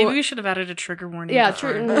know. Or maybe we should have added a trigger warning. Yeah,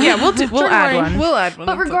 before. Yeah, we'll Trigger add warning. one. We'll add one.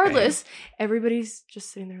 But That's okay. regardless, everybody's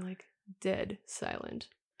just sitting there like dead silent.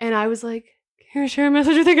 And I was like, can I share a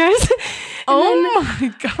message with you guys? Oh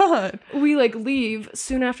my God. We like leave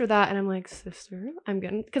soon after that, and I'm like, sister,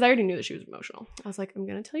 because I already knew that she was emotional. I was like, I'm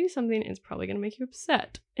gonna tell you something, and it's probably gonna make you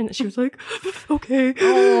upset. And then she was like, okay.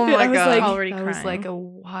 Oh my I was God. like, Already that was crying. like a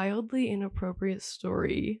wildly inappropriate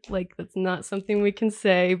story. Like, that's not something we can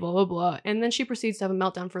say, blah, blah, blah. And then she proceeds to have a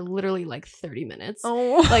meltdown for literally like 30 minutes.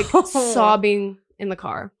 Oh. Like sobbing in the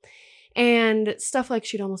car. And stuff like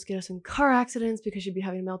she'd almost get us in car accidents because she'd be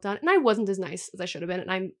having a meltdown. And I wasn't as nice as I should have been.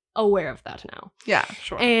 And I'm aware of that now. Yeah,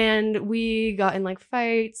 sure. And we got in like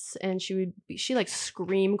fights, and she like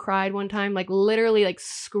scream cried one time, like literally like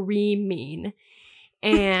screaming.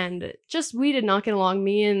 And just, we did not get along.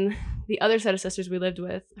 Me and the other set of sisters we lived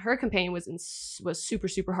with, her companion was super,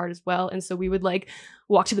 super hard as well. And so we would like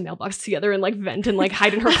walk to the mailbox together and like vent and like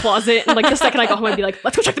hide in her closet. And like the second I got home, I'd be like,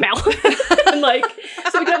 let's go check the mail. And like,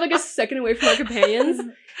 so we could have like a second away from our companions.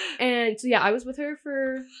 And so yeah, I was with her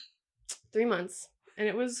for 3 months, and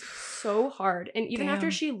it was so hard. And even after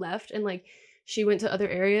she left and like she went to other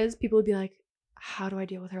areas, people would be like, how do I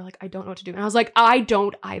deal with her? Like, I don't know what to do. And I was like, I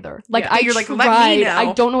don't either. Like, Yeah, you're tried. like, let me know.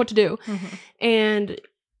 I don't know what to do. Mhm. And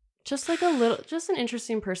just like just an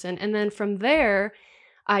interesting person. And then from there,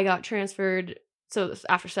 I got transferred. So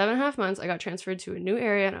after 7.5 months, I got transferred to a new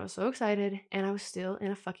area, and I was so excited. And I was still in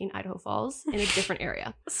a fucking Idaho Falls in a different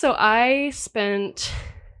area. So I spent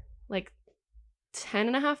like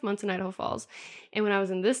 10.5 months in Idaho Falls. And when I was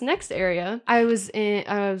in this next area, I was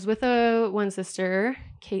with one sister,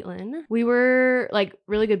 Caitlin. We were like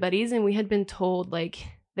really good buddies, and we had been told like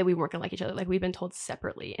that we weren't gonna like each other. Like, we'd been told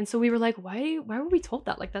separately. And so we were like, why were we told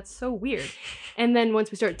that? Like, that's so weird. And then once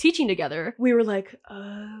we started teaching together, we were like,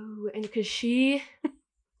 oh, and because she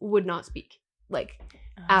would not speak like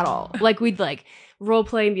at all. Like, we'd like role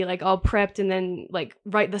play and be like all prepped, and then like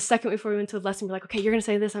right the second before we went to the lesson, we're like, okay, you're gonna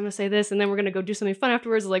say this, I'm gonna say this, and then we're gonna go do something fun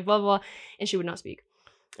afterwards, like blah blah blah. And she would not speak.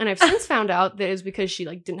 And I've since found out that it was because she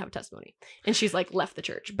like didn't have a testimony, and she's like left the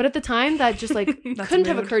church. But at the time, that just like couldn't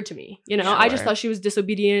have occurred to me. You know, Sure. I just thought she was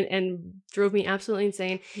disobedient and drove me absolutely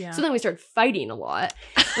insane. Yeah. So then we started fighting a lot,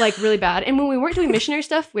 like really bad. And when we weren't doing missionary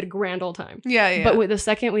stuff, we had a grand old time. Yeah. But with the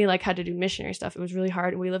second we like had to do missionary stuff, it was really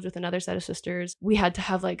hard. And we lived with another set of sisters. We had to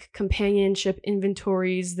have like companionship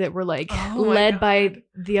inventories that were like led by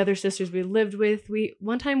the other sisters we lived with.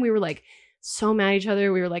 One time we were like so mad at each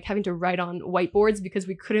other. We were like having to write on whiteboards because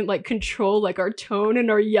we couldn't like control like our tone and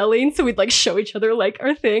our yelling. So we'd like show each other like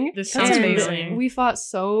our thing. This sounds And amazing. we fought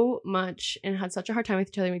so much and had such a hard time with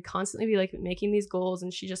each other. We'd constantly be like making these goals,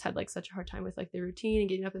 and she just had like such a hard time with like the routine and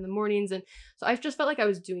getting up in the mornings. And so I just felt like I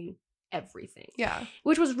was doing everything. Yeah.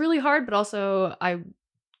 Which was really hard, but also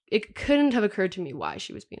it couldn't have occurred to me why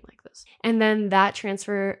she was being like this. And then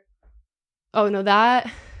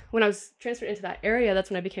when I was transferred into that area, that's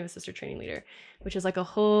when I became a sister training leader, which is like a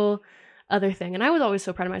whole other thing. And I was always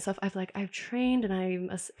so proud of myself. I've trained, and I'm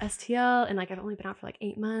a STL, and like I've only been out for like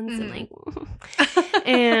 8 months, and like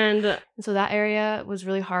and so that area was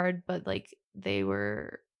really hard, but like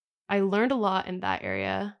I learned a lot in that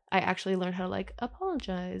area. I actually learned how to like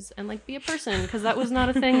apologize and like be a person, because that was not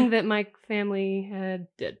a thing that my family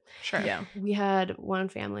did. Sure. Yeah. We had one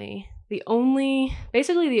family, the only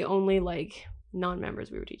like non-members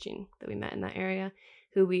we were teaching that we met in that area,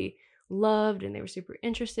 who we loved, and they were super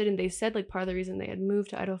interested. And they said like part of the reason they had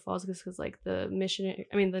moved to Idaho Falls was because like the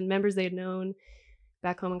members they had known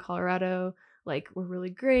back home in Colorado like were really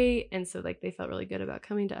great, and so like they felt really good about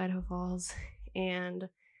coming to Idaho Falls. And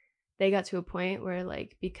they got to a point where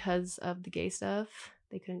like because of the gay stuff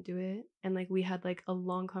they couldn't do it, and like we had like a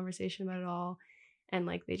long conversation about it all, and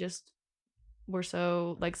like they just were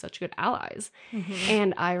so like such good allies.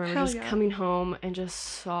 And I remember coming home and just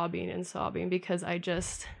sobbing because I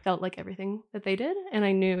just felt like everything that they did, and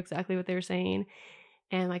I knew exactly what they were saying.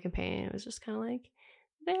 And my companion was just kind of like,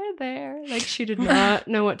 they're there, like she did not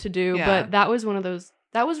know what to do. Yeah. But that was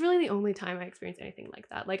really the only time I experienced anything like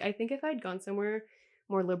that. Like I think if I'd gone somewhere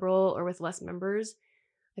more liberal or with less members,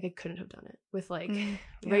 like I couldn't have done it with like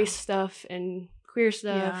race stuff and queer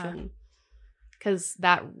stuff, and because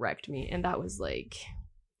that wrecked me. And that was like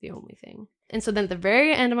the only thing. And so then at the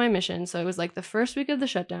very end of my mission, so it was like the first week of the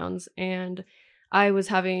shutdowns, and I was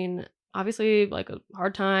having obviously like a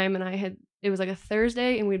hard time, and it was like a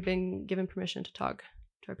Thursday, and we'd been given permission to talk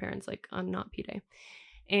to our parents like on not P Day.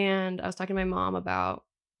 And I was talking to my mom about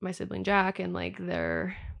my sibling Jack, and like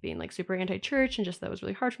they're being like super anti-church, and just that was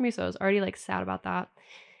really hard for me. So I was already like sad about that.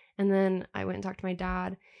 And then I went and talked to my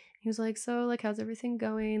dad. He was like, so like how's everything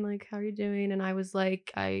going? Like how are you doing? And I was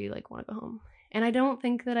like, I like want to go home. And I don't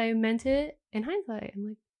think that I meant it in hindsight. I'm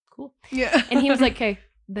like, cool. Yeah. And he was like, okay,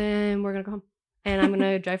 then we're gonna go home, and I'm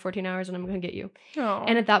gonna drive 14 hours, and I'm gonna get you. Oh.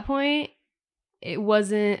 And at that point, it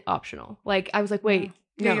wasn't optional. Like, I was like, wait,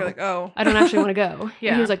 Yeah, no, you're like, oh, I don't actually want to go. Yeah.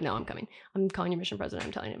 And he was like, no, I'm coming. I'm calling your mission president.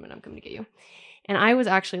 I'm telling him, and I'm coming to get you. And I was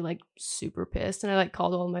actually like super pissed. And I like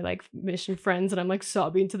called all my like mission friends, and I'm like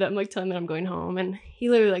sobbing to them, like telling them I'm going home. And he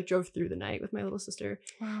literally like drove through the night with my little sister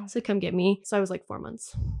wow. to come get me. So I was like 4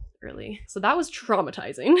 months early. So that was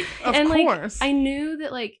traumatizing. Of and course. like I knew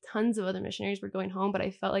that like tons of other missionaries were going home, but I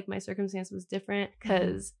felt like my circumstance was different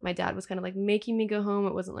because my dad was kind of like making me go home.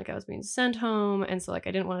 It wasn't like I was being sent home. And so like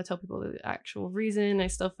I didn't want to tell people the actual reason. I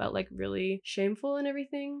still felt like really shameful and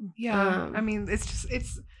everything. Yeah. I mean,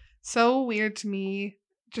 it's so weird to me,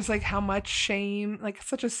 just like how much shame, like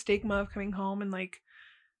such a stigma of coming home, and like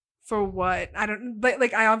for what? I don't, but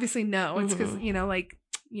like I obviously know it's because, you know, like,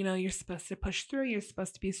 you know, you're supposed to push through, you're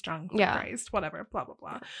supposed to be strong for Christ, whatever, blah, blah,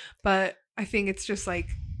 blah. But I think it's just like,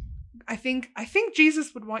 I think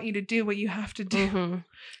Jesus would want you to do what you have to do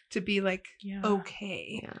to be like,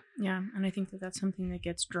 okay. Yeah. And I think that that's something that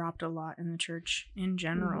gets dropped a lot in the church in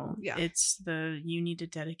general. Yeah. It's you need to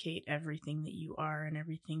dedicate everything that you are and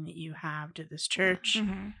everything that you have to this church.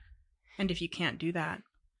 And if you can't do that,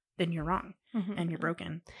 then you're wrong and you're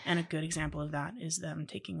broken. And a good example of that is them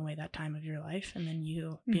taking away that time of your life and then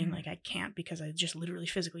you being like, I can't because I just literally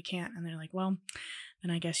physically can't. And they're like, well,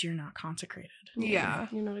 then I guess you're not consecrated. Yeah.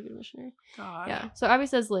 You're not a good missionary. God. Yeah. So Abby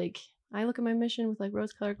says like, I look at my mission with like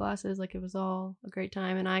rose colored glasses, like it was all a great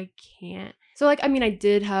time, and I can't. So like, I mean, I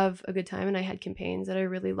did have a good time and I had campaigns that I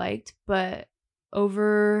really liked, but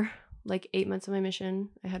over like 8 months of my mission,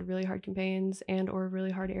 I had really hard campaigns and or really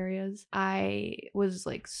hard areas. I was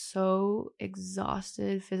like so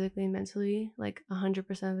exhausted physically and mentally, like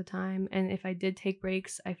 100% of the time. And if I did take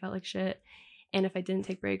breaks, I felt like shit. And if I didn't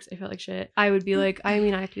take breaks, I felt like shit. I would be like, I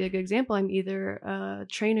mean, I have to be a good example. I'm either a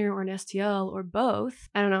trainer or an STL or both.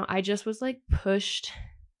 I don't know. I just was like pushed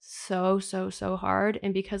so hard.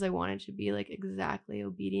 And because I wanted to be like exactly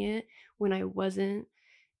obedient when I wasn't,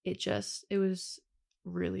 it was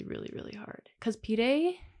really hard. Because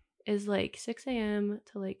P-Day is like 6 a.m.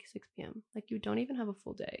 to like 6 p.m. Like you don't even have a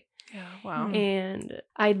full day. Yeah. Wow. And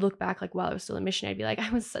I'd look back like while I was still in mission, I'd be like, I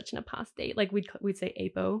was such an apostate. Like we'd say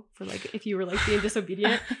apo for like if you were like being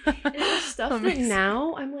disobedient. And it was stuff that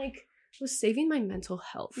now I'm like was saving my mental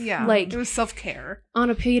health. Yeah. Like it was self-care. On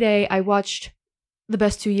a P-Day, I watched The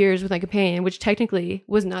Best 2 Years with my companion, which technically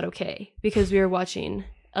was not okay because we were watching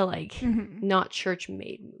a like not church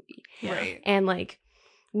made movie. Right. And like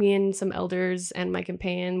me and some elders and my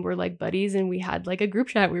companion were like buddies, and we had like a group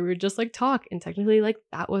chat where we would just like talk, and technically like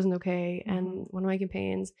that wasn't okay. And one of my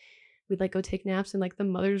companions, we'd like go take naps in like the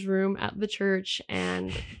mother's room at the church,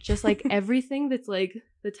 and just like everything that's like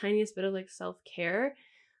the tiniest bit of like self-care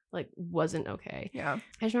like wasn't okay. Yeah.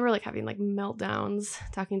 I just remember like having like meltdowns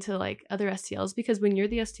talking to like other STLs, because when you're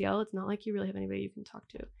the STL, it's not like you really have anybody you can talk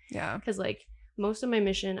to. Yeah. Because like most of my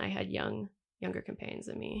mission, I had younger companions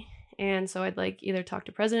than me. And so I'd like either talk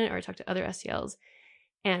to president or talk to other STLs,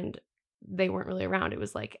 and they weren't really around. It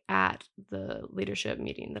was like at the leadership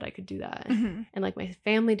meeting that I could do that. And like my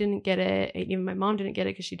family didn't get it. Even my mom didn't get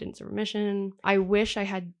it because she didn't serve a mission. I wish I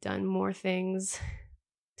had done more things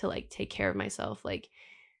to like take care of myself, like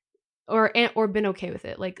or been okay with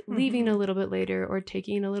it, like leaving a little bit later or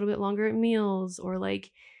taking a little bit longer at meals or like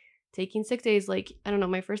taking 6 days. Like, I don't know,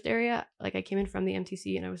 my first area, like I came in from the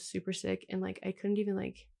MTC and I was super sick, and like I couldn't even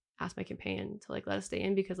like ask my companion to like let us stay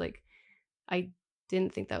in because like I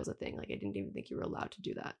didn't think that was a thing. Like I didn't even think you were allowed to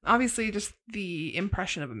do that. Obviously, just the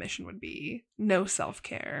impression of a mission would be no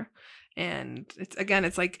self-care. And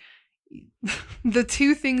it's like the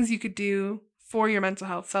two things you could do for your mental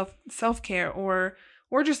health, self-care or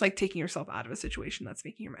just like taking yourself out of a situation that's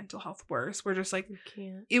making your mental health worse. We're just like,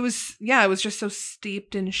 it was just so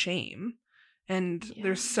steeped in shame. And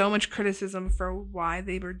there's so much criticism for why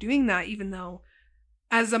they were doing that, even though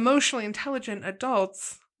as emotionally intelligent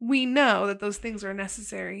adults, we know that those things are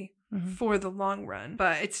necessary for the long run.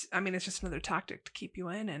 But it's just another tactic to keep you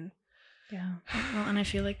in. And yeah. Well, and I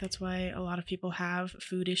feel like that's why a lot of people have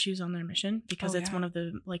food issues on their mission, because it's one of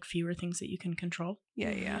the like fewer things that you can control.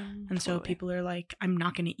 Yeah. And so people are like, I'm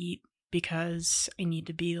not going to eat because I need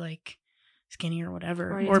to be like skinny or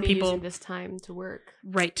whatever. Or people using this time to work.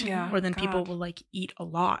 Right. Yeah. Or then people will like eat a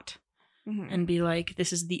lot and be like,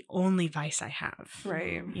 this is the only vice I have.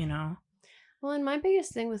 Right. You know? Well, and my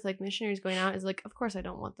biggest thing with like missionaries going out is like, of course I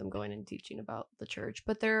don't want them going and teaching about the church,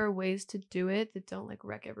 but there are ways to do it that don't like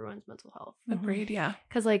wreck everyone's mental health. Agreed. Yeah.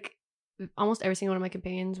 Because like almost every single one of my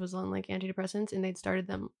companions was on like antidepressants, and they'd started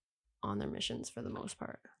them on their missions for the most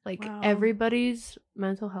part. Like everybody's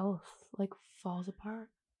mental health like falls apart.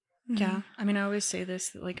 Yeah. I mean, I always say this,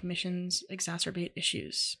 that like missions exacerbate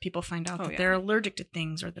issues. People find out that yeah. they're allergic to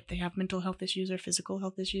things, or that they have mental health issues or physical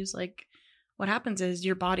health issues. Like what happens is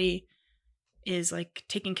your body is like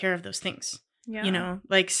taking care of those things. Yeah. You know,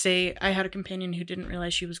 like say I had a companion who didn't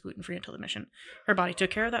realize she was gluten-free until the mission. Her body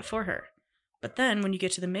took care of that for her. But then when you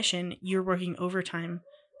get to the mission, you're working overtime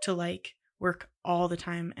to like work all the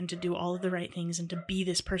time and to do all of the right things and to be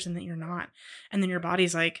this person that you're not. And then your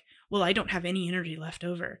body's like, well, I don't have any energy left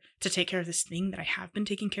over to take care of this thing that I have been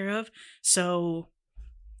taking care of. So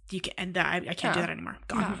you can, and that I can't do that anymore.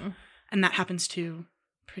 Gone. Yeah. And that happens to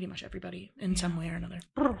pretty much everybody in some way or another.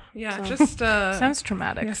 Yeah, So- just Sounds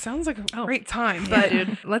traumatic. yeah, sounds like a Oh. great time. Yeah, But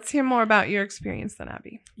dude. let's hear more about your experience then,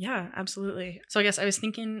 Abby. Yeah, absolutely. So I guess I was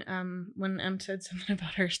thinking when Em said something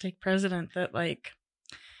about her stake president that like,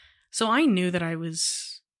 so I knew that I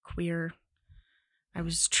was queer. I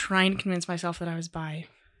was trying to convince myself that I was bi,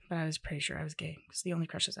 but I was pretty sure I was gay because the only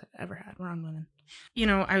crushes I've ever had were on women. You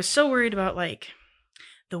know, I was so worried about like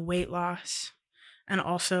the weight loss, and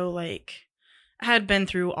also like I had been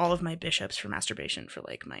through all of my bishops for masturbation for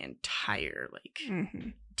like my entire like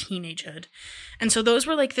teenagehood. And so those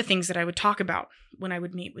were like the things that I would talk about when I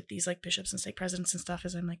would meet with these like bishops and stake presidents and stuff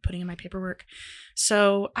as I'm like putting in my paperwork.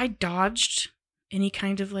 So I dodged any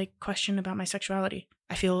kind of like question about my sexuality.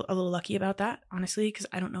 I feel a little lucky about that, honestly, because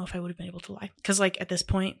I don't know if I would have been able to lie. Because like at this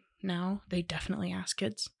point now, they definitely ask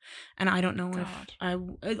kids. And I don't know if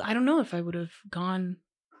I don't know if I would have gone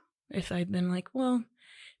if I'd been like, well,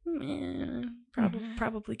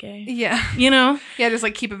 probably gay. Yeah. You know? Yeah, just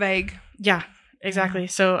like keep it vague. Yeah, exactly.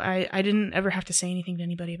 So I didn't ever have to say anything to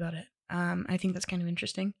anybody about it. I think that's kind of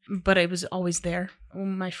interesting, but it was always there.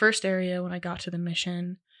 My first area when I got to the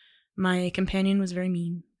mission, my companion was very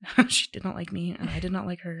mean. She did not like me and I did not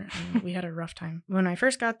like her. And we had a rough time. When I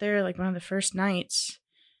first got there, like one of the first nights,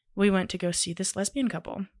 we went to go see this lesbian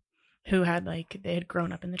couple who had like, they had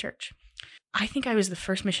grown up in the church. I think I was the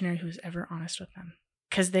first missionary who was ever honest with them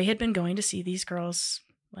because they had been going to see these girls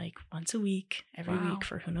like once a week, every week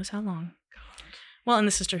for who knows how long. Well, and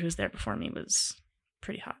the sister who was there before me was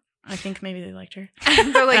pretty hot. I think maybe they liked her.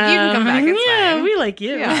 They're like, you can come back. It's yeah, fine. we like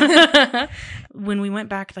you. Yeah. When we went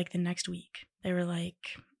back like the next week, they were like,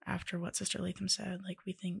 after what Sister Latham said, like,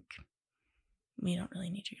 we think we don't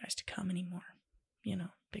really need you guys to come anymore, you know,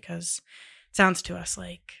 because it sounds to us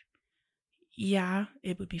like, yeah,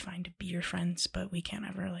 it would be fine to be your friends, but we can't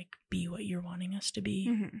ever like be what you're wanting us to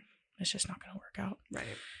be. It's just not going to work out. Right.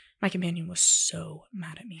 My companion was so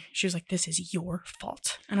mad at me. She was like, this is your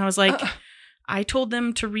fault. And I was like, I told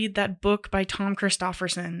them to read that book by Tom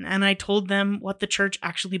Christofferson, and I told them what the church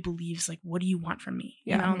actually believes. Like, what do you want from me?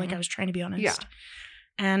 You know, like I was trying to be honest. Yeah.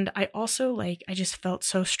 And I also like, I just felt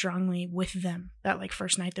so strongly with them that like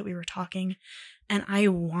first night that we were talking, and I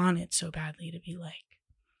wanted so badly to be like,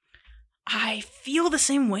 I feel the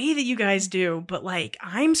same way that you guys do, but like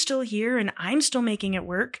I'm still here and I'm still making it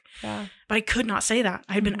work. Yeah. But I could not say that.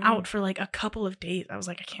 I had been out for like a couple of days. I was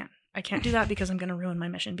like, I can't do that because I'm going to ruin my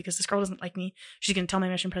mission because this girl doesn't like me. She's going to tell my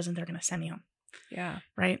mission president they're going to send me home. Yeah.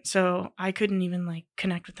 Right. So I couldn't even like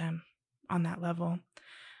connect with them on that level.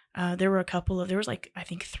 There was like, I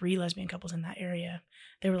think 3 lesbian couples in that area.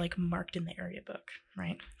 They were like marked in the area book.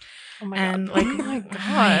 Right. Oh my And God. like, Oh my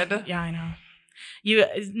God. Yeah, I know.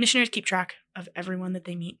 Missionaries keep track of everyone that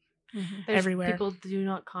they meet. There's Everywhere. people do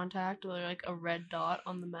not contact or like a red dot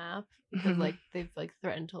on the map because like they've like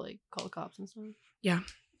threatened to like call the cops and stuff. Yeah.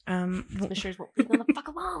 Missionaries won't leave them the fuck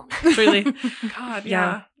alone. Truly. God,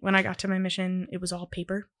 Yeah. When I got to my mission, it was all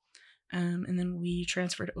paper. And then we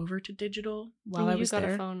transferred over to digital while I you was got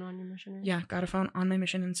there. a phone on your mission, right? Yeah, got a phone on my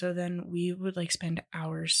mission. And so then we would like spend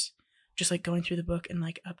hours just like going through the book and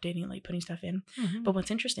like updating it, like putting stuff in. But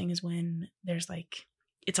what's interesting is when there's like,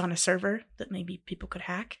 it's on a server that maybe people could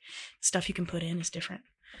hack, stuff you can put in is different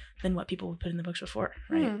than what people would put in the books before,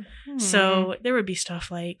 right? So there would be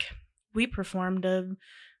stuff like, we performed a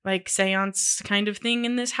like seance kind of thing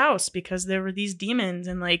in this house because there were these demons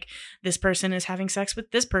and like this person is having sex with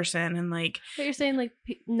this person and like, But you're saying like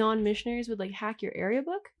non-missionaries would like hack your area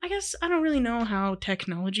book? I guess I don't really know how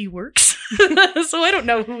technology works. So I don't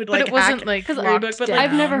know who would like it wasn't hack like the locked book, but down. like,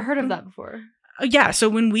 I've never heard of that before. yeah, so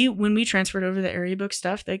when we transferred over the area book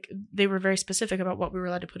stuff, they were very specific about what we were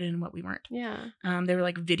allowed to put in and what we weren't. Yeah. They were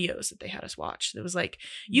like videos that they had us watch. It was like,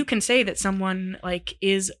 you can say that someone like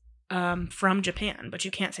is from Japan, but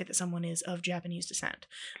you can't say that someone is of Japanese descent.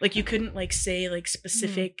 Like you couldn't like say like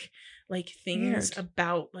specific like things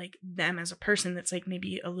about like them as a person that's like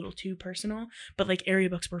maybe a little too personal, but like area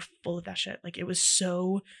books were full of that shit. Like it was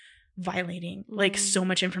so violating like so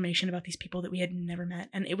much information about these people that we had never met.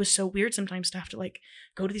 And it was so weird sometimes to have to like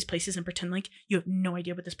go to these places and pretend like you have no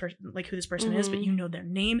idea what this person, like who this person is, but you know their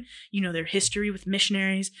name, you know their history with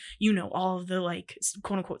missionaries, you know all of the like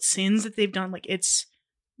quote unquote sins that they've done. Like it's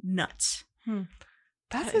nuts.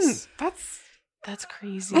 That's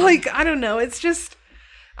crazy. Like, I don't know. It's just,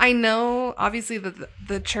 I know obviously that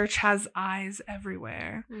the church has eyes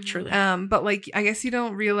everywhere. Truly. But like, I guess you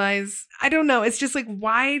don't realize, I don't know. It's just like,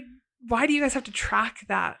 why do you guys have to track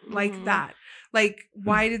that like that? Like,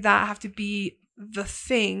 why did that have to be the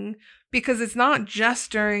thing? Because it's not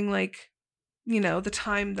just during like, you know, the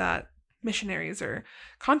time that missionaries are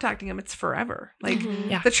contacting them. It's forever. Like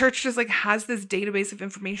the church just like has this database of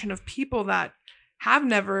information of people that have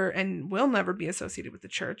never and will never be associated with the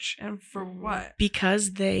church. And for what?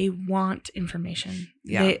 Because they want information.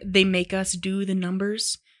 Yeah. They make us do the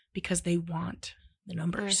numbers because they want the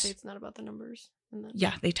numbers. I say it's not about the numbers. And then,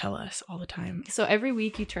 yeah, they tell us all the time. So every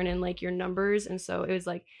week you turn in like your numbers. And so it was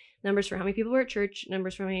like numbers for how many people were at church,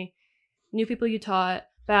 numbers for how many new people you taught,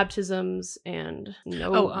 baptisms, and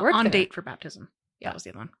work on there. date for baptism. Yeah, that was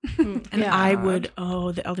the other one. And Yeah. I would,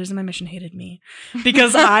 the elders in my mission hated me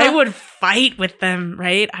because I would fight with them,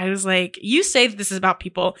 right? I was like, you say that this is about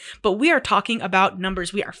people, but we are talking about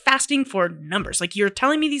numbers. We are fasting for numbers. Like, you're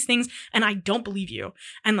telling me these things and I don't believe you.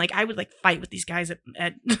 And like, I would like fight with these guys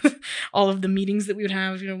at all of the meetings that we would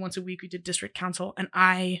have, you know, once a week we did district council, and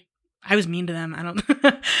I was mean to them. I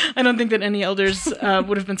don't think that any elders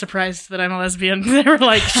would have been surprised that I'm a lesbian. They were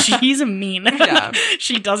like, she's mean. Yeah.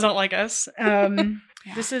 She does not like us.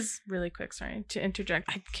 This is really quick. Sorry to interject.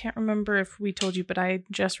 I can't remember if we told you, but I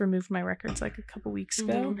just removed my records like a couple weeks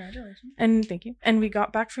ago. Congratulations. And thank you. And we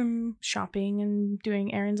got back from shopping and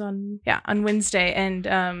doing errands on Wednesday. And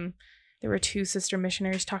there were two sister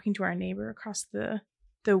missionaries talking to our neighbor across the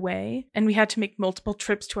way, and we had to make multiple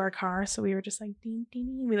trips to our car, so we were just like ding, ding,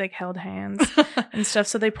 ding. We like held hands and stuff,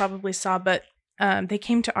 so they probably saw, but they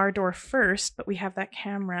came to our door first, but we have that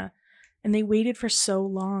camera, and they waited for so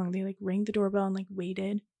long. They like rang the doorbell and like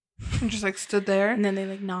waited and just like stood there, and then they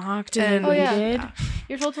like knocked and waited. Yeah.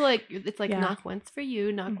 You're told to like, it's like knock once for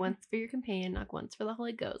you, knock Mhm. once for your companion, knock once for the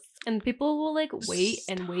Holy Ghost, and people will like wait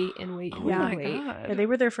and wait and wait and my wait. God. Yeah, they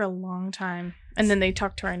were there for a long time, and then they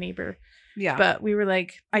talked to our neighbor. Yeah. But we were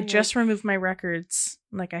like, I just removed my records.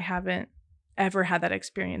 Like, I haven't ever had that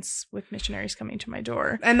experience with missionaries coming to my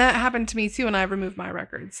door. And that happened to me too, and I removed my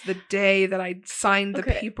records. The day that I signed the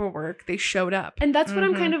Okay. paperwork, they showed up. And that's what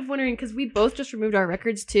I'm kind of wondering, because we both just removed our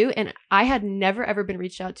records too, and I had never ever been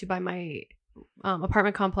reached out to by my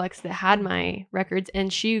apartment complex that had my records,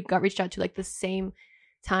 and she got reached out to like the same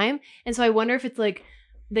time, and so I wonder if it's like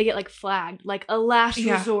they get like flagged, like a last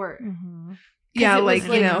resort. Mm-hmm. Yeah, It was,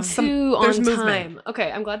 like, you know, too there's on movement. time. Okay,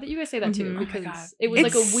 I'm glad that you guys say that too, Mhm. Oh my because God. it was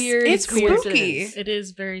like a weird. It's spooky. coincidence. It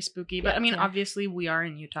is very spooky, but I mean, Yeah. obviously we are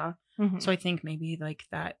in Utah, so I think maybe like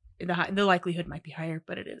that the likelihood might be higher,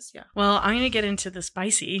 but it is, yeah. Well, I'm gonna get into the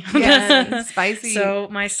spicy. Yeah, spicy. So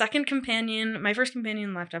my first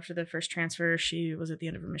companion left after the first transfer. She was at the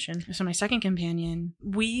end of her mission. So my second companion,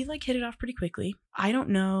 we like hit it off pretty quickly. I don't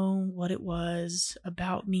know what it was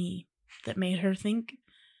about me that made her think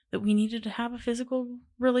that we needed to have a physical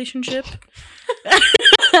relationship.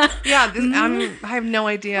 Yeah, I have no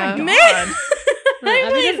idea. Oh my God.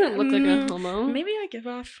 Abby doesn't look like a homo. Maybe I give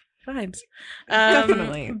off vibes.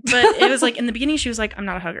 Definitely. But it was like in the beginning she was like, I'm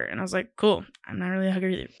not a hugger. And I was like, cool, I'm not really a hugger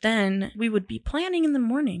either. Then we would be planning in the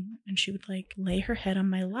morning and she would like lay her head on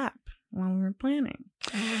my lap while we were planning.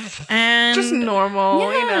 And Just normal,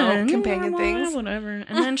 you know, yeah, companion normal, things. whatever.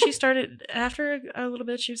 And then she started, after a little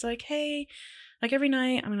bit, she was like, hey, like every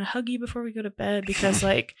night I'm going to hug you before we go to bed because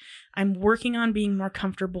like I'm working on being more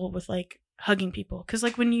comfortable with like hugging people. Because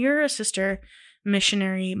like when you're a sister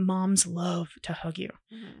missionary, moms love to hug you.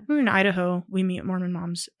 We're in Idaho. We meet Mormon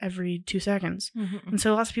moms every 2 seconds. And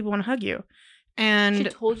so lots of people want to hug you. And She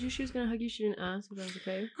told you she was gonna hug you. She didn't ask if that was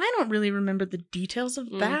okay. I don't really remember the details of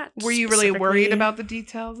that. Were you really worried specifically. about the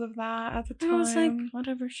details of that at the time? I was like,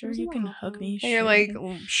 whatever, sure, was you a can lot. hug me. And you're sure. like,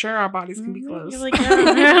 well, sure, our bodies can be close. You're like,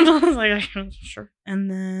 yeah. I was like, sure. And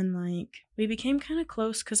then like we became kind of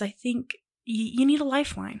close because I think you need a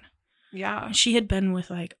lifeline. Yeah. She had been with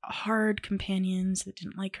like hard companions that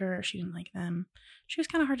didn't like her. She didn't like them. She was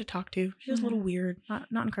kind of hard to talk to. She was a little weird, not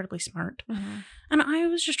incredibly smart. And I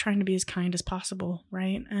was just trying to be as kind as possible,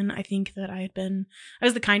 right? And I think that I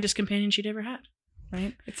was the kindest companion she'd ever had,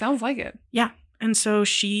 right? It sounds like it. Yeah. And so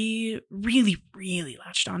she really, really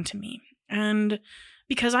latched on to me. And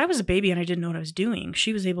because I was a baby and I didn't know what I was doing,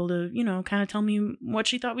 she was able to, you know, kind of tell me what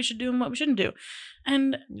she thought we should do and what we shouldn't do.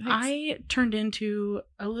 And Nice. I turned into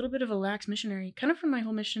a little bit of a lax missionary, kind of from my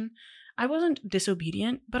whole mission. I wasn't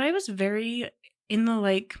disobedient, but I was very in the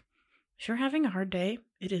like, if you're having a hard day,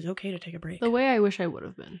 it is okay to take a break. The way I wish I would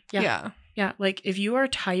have been. Yeah. Yeah. Like if you are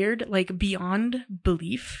tired, like beyond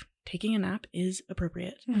belief, taking a nap is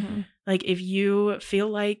appropriate. Mhm. Like if you feel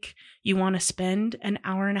like you want to spend an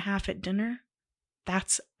hour and a half at dinner,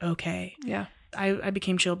 that's okay. Yeah. I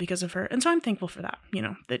became chill because of her. And so I'm thankful for that, you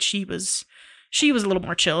know, that she was a little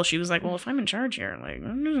more chill. She was like, well, if I'm in charge here, like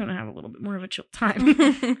I'm just going to have a little bit more of a chill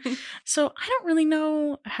time. So I don't really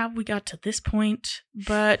know how we got to this point,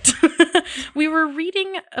 but we were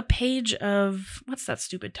reading a page of, what's that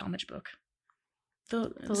stupid Talmage book? The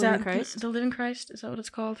Living Christ? The Living Christ? Is that what it's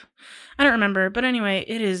called? I don't remember. But anyway,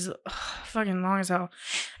 it is fucking long as hell.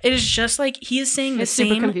 It is just like he is saying It's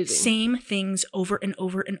super the confusing. same things over and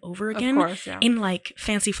over and over again Of course, yeah. in like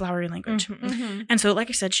fancy flowery language. Mhm. Mhm. And so, like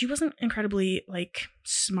I said, she wasn't incredibly like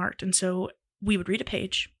smart. And so we would read a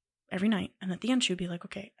page every night. And at the end, she would be like,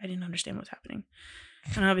 okay, I didn't understand what was happening.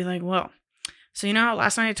 And I'll be like, well, so you know how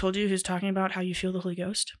last night I told you he was talking about how you feel the Holy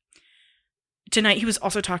Ghost? Tonight he was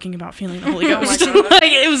also talking about feeling the Holy Oh my Ghost. God. Like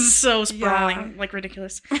it was so sprawling, Yeah. like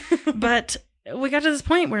ridiculous. But we got to this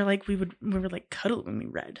point where like we would like cuddle when we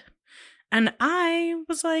read. And I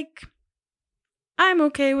was like, I'm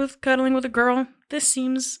okay with cuddling with a girl. This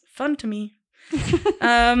seems fun to me.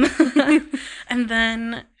 And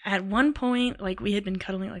then at one point, like we had been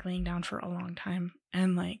cuddling, like laying down for a long time.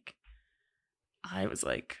 And like, I was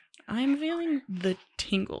like, I'm feeling the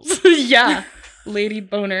tingles. Yeah. Lady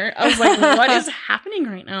boner. I was like, what is happening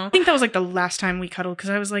right now? I think that was like the last time we cuddled because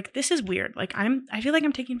I was like, this is weird. Like I feel like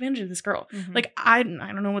I'm taking advantage of this girl. Mhm. Like I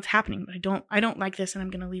don't know what's happening, but I don't like this and I'm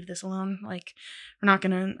gonna leave this alone. Like I'm not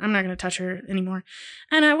gonna touch her anymore.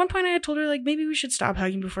 And at one point I had told her like maybe we should stop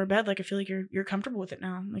hugging before bed. Like I feel like you're comfortable with it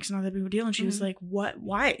now. Like it's not that big of a deal. And she was like, what?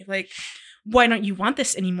 Why? Like why don't you want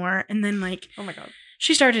this anymore? And then like Oh my God.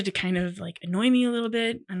 she started to kind of like annoy me a little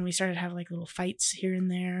bit and we started to have like little fights here and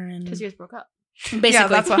there and Because you guys broke up. basically Yeah,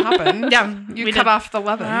 that's what happened. Yeah, You we cut did. off the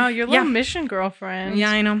loving. Wow, your little Yeah. mission girlfriend. Yeah,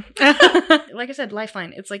 I know. Like I said,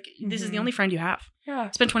 lifeline. It's like this is the Mhm. only friend you have. Yeah.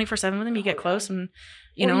 Spend 24/7 with him. You get close, and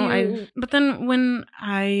you Or know. you- But then when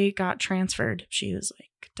I got transferred, she was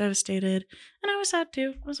like devastated, and I was sad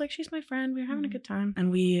too. I was like, she's my friend. We were having a good time, and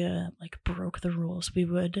we like broke the rules. We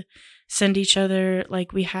would send each other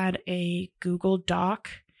like we had a Google Doc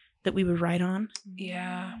that we would write on.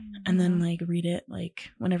 Yeah. And then like read it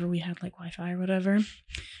like whenever we had like Wi-Fi or whatever,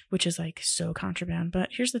 which is like so contraband. But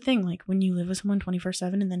here's the thing, like when you live with someone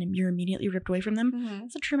 24/7 and then you're immediately ripped away from them, Mhm.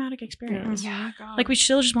 it's a traumatic experience. Yeah. God. Like we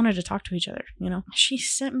still just wanted to talk to each other, you know. She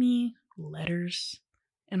sent me letters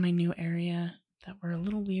in my new area that were a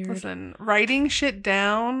little weird. Listen, writing shit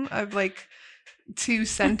down of like to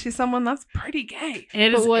send to someone, that's pretty gay.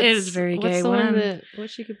 It But is very what's gay. the One one of- that what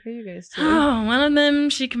she compare you guys to? Oh, one of them,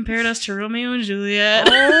 she compared us to Romeo and Juliet.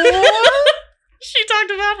 Oh, She talked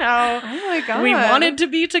about how oh my God. we wanted to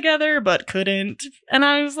be together but couldn't. And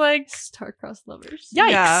I was like, Star-crossed lovers. yikes,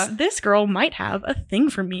 Yeah. this girl might have a thing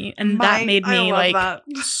for me. And that made I me love like that.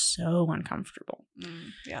 so uncomfortable.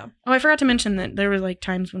 Yeah. Oh, I forgot to mention that there were like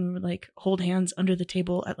times when we would like hold hands under the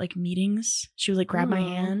table at like meetings. She would like grab my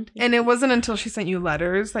Aw. hand. And it wasn't until she sent you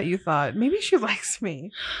letters that you thought maybe she likes me.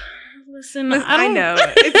 Listen, I don't- know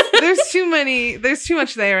there's too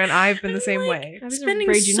much there, and I've been the same way. I was Spending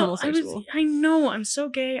raging so, homosexual. I know I'm so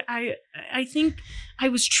gay. I think I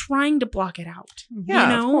was trying to block it out. Yeah,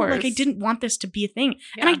 you of know, course. like I didn't want this to be a thing,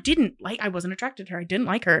 and I didn't like. I wasn't attracted to her. I didn't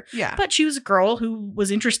like her. Yeah. But she was a girl who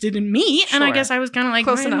was interested in me, and I Sure. guess I was kind of like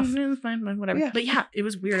Close "Fine, enough." fine, whatever. Yeah. But yeah, it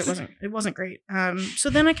was weird. It wasn't great. So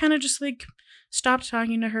then I kind of just like stopped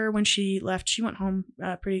talking to her when she left. She went home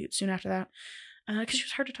pretty soon after that. Because she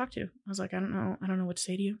was hard to talk to. I was like, I don't know what to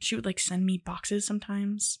say to you. She would like send me boxes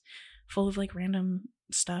sometimes full of like random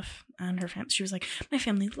stuff, and her family. She was like, my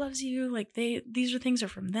family loves you. Like these things are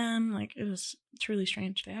from them. Like it was truly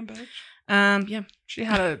strange. Damn, bitch. Yeah,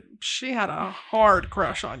 She had a hard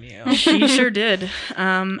crush on you. she sure did.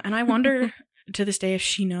 And I wonder to this day if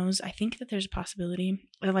she knows. I think that there's a possibility.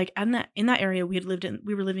 Like in that area we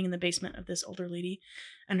were living in the basement of this older lady,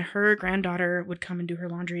 and her granddaughter would come and do her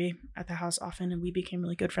laundry at the house often, and we became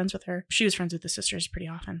really good friends with her. She was friends with the sisters pretty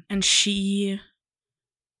often, and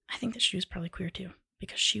I think that she was probably queer too,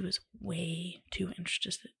 because she was way too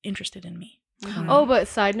interested in me. Oh, but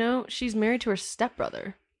side note, she's married to her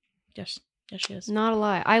stepbrother. Yes, she is. Not a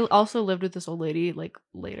lie. I also lived with this old lady like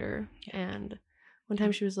later, and one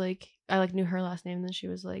time she was like, I like knew her last name, and then she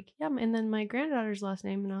was like, yeah, and then my granddaughter's last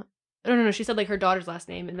name, and No. She said like her daughter's last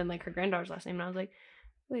name and then like her granddaughter's last name, and I was like,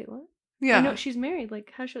 wait, what? Yeah. No, she's married.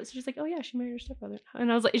 Like, how should? So she's like, oh yeah, she married her stepbrother.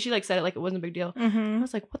 And I was like, and she like said it like it wasn't a big deal. Mm-hmm. I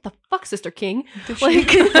was like, what the fuck, Sister King? Did she,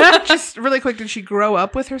 Like, just really quick, did she grow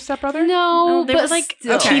up with her stepbrother? no, They but were like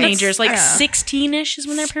still. teenagers, like Yeah. 16-ish is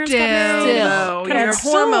when their parents got Still, married. though, Still. your That's so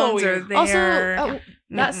hormones are weird. there. Also,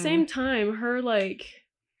 that Mm-mm. same time, her like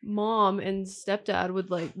mom and stepdad would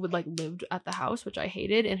live at the house, which I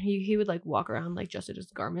hated, and he would like walk around like just in his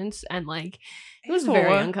garments, and like it was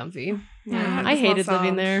very Ew. uncomfy. Yeah, I it does not hated living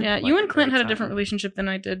sound there. Yeah, like you a and Clint great had a time. different relationship than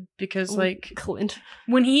I did because like Clint.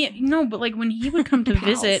 when he would come to Pals.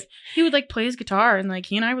 visit, he would like play his guitar and like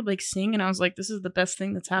he and I would like sing, and I was like, this is the best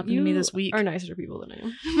thing that's happened to me this week. Are nicer people than I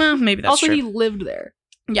am. Well, maybe that's Also, true. he lived there.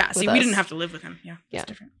 Yeah, see, with we us. didn't have to live with him. Yeah, Yeah. it's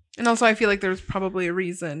different. And also, I feel like there's probably a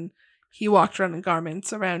reason he walked around in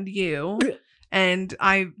garments around you. And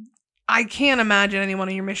I can't imagine anyone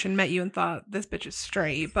on your mission met you and thought, this bitch is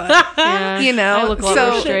straight. But, Yeah, you know, I look a lot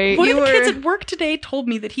so more straight. One you of the kids were- at work today told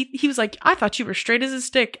me that he was like, I thought you were straight as a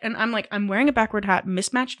stick, and I'm like, I'm wearing a backward hat,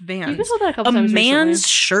 mismatched You've been Vans, told that a a couple times man's recently.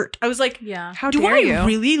 shirt. I was like, Yeah. how do dare I you?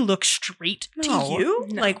 really look straight No. to you?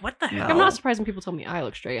 No. Like, what the hell? I'm not surprised when people tell me I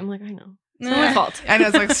look straight. I'm like, I know. It's not Nah. my fault. I know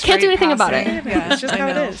it's like Can't straight do anything about passing. it. Yeah, It's just I how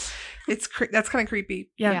know. it is. It's that's kind of creepy.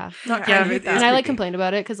 Yeah. Not Yeah, kind of, it it is is And I like creepy. complained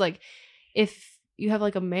about it because like if you have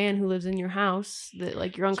like a man who lives in your house that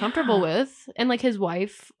like you're uncomfortable Yeah. with, and like his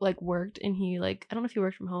wife like worked, and he like I don't know if he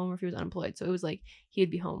worked from home or if he was unemployed, so it was like he'd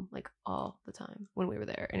be home like all the time when we were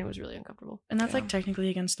there, and it was really uncomfortable. And that's Yeah. like technically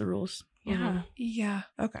against the rules. Yeah. Yeah.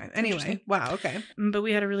 Okay. Anyway. interesting. Wow. Okay. But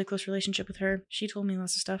we had a really close relationship with her. She told me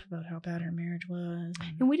lots of stuff about how bad her marriage was.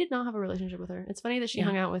 And we did not have a relationship with her. It's funny that she Yeah.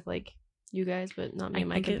 hung out with like you guys, but not me and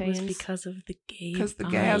my think it was companions. because of the gay Because the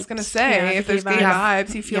gay, I was vibes. gonna say, Yeah, if the there's gay vibes.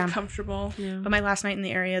 vibes, you feel Yeah. comfortable. Yeah. But my last night in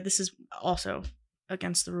the area, this is also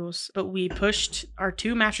against the rules, but we pushed our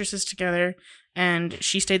 2 mattresses together, and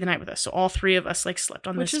she stayed the night with us. So all 3 of us like slept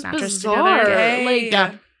on Which this is mattress bizarre. together. Gay. Like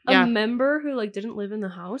Yeah, a yeah. member who like didn't live in the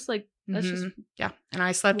house, like that's just Mhm. Yeah, and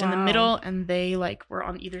I slept in the Wow. middle, and they like were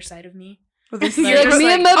on either side of me. Well, this You're is like, just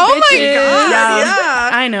 "Me and my oh my bitches." god! Yeah. Yeah.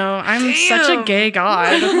 I know, I'm such a Damn. gay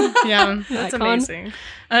god. Yeah, That's Icon. amazing.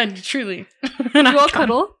 truly. You all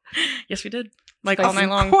cuddle. Yes, we did. Like all night Of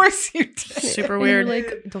long. course you did. Super And weird. you're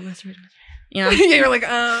like, don't mess with me. Yeah. You're like,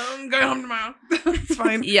 going home tomorrow. It's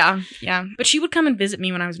fine. Yeah. But she would come and visit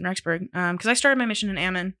me when I was in Rexburg, because I started my mission in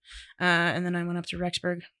Ammon, and then I went up to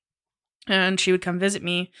Rexburg, and she would come visit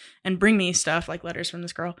me and bring me stuff like letters from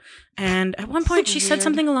this girl. And at one point, she said Weird.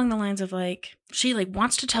 something along the lines of like, she like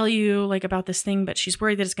wants to tell you like about this thing, but she's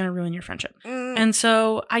worried that it's going to ruin your friendship. Mm. And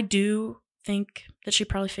so I do think that she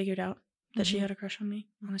probably figured out that she Mhm. had a crush on me,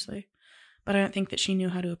 honestly. But I don't think that she knew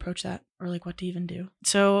how to approach that or like what to even do.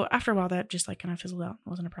 So after a while, that just like kind of fizzled out. It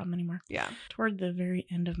wasn't a problem anymore. Yeah. Toward the very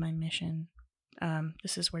end of my mission,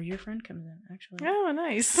 this is where your friend comes in, actually. Oh,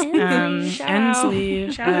 nice. Shout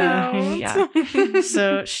Ensley. Shout out. Yeah.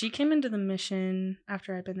 So she came into the mission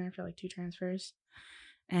after I'd been there for like 2 transfers.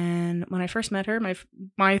 And when I first met her,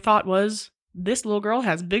 my thought was, this little girl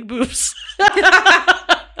has big boobs.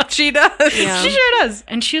 She does. Yeah. She sure does.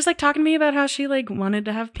 And she was like talking to me about how she like wanted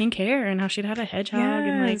to have pink hair and how she'd had a hedgehog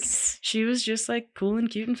and like Yes. she was just like cool and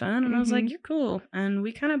cute and fun. And I was like, Mhm. you're cool. And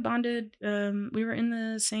we kind of bonded. We were in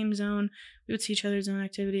the same zone. We would see each other's own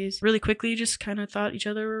activities. Really quickly, just kind of thought each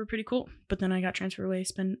other were pretty cool. But then I got transferred away,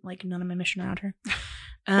 spent like none of my mission around her.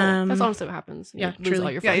 That's honestly what happens. You yeah, lose truly.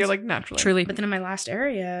 all your Yeah, friends. you're like naturally. Truly. But then in my last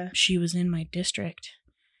area, she was in my district.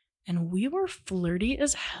 And we were flirty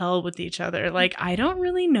as hell with each other. Like, I don't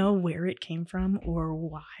really know where it came from or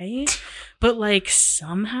why, but like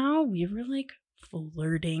somehow we were like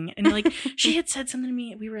flirting. And like she had said something to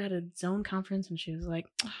me. We were at a zone conference and she was like,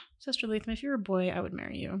 oh, Sister Latham, if you were a boy, I would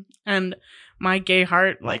marry you. And my gay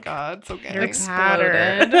heart, Oh my like, God, so gay.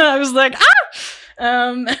 exploded. I was like, ah!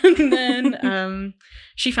 And then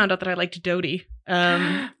she found out that I liked Dodie.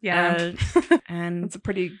 Yeah. And That's a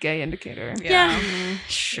pretty gay indicator. yeah, Mhm.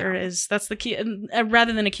 sure is. That's the key. And,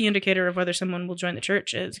 rather than a key indicator of whether someone will join the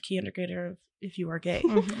church, is a key indicator of if you are gay.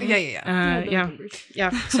 Yeah, yeah, yeah. Yeah. numbers. Yeah.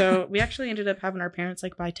 So we actually ended up having our parents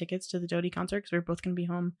like buy tickets to the Dodie concert because we were both going to be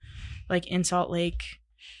home, like in Salt Lake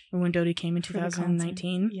when Dodie came in For the concert.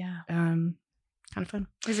 2019. Yeah. Kind of fun.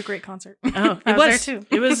 It was a great concert. Oh, I it was was there too.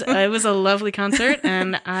 It was a lovely concert,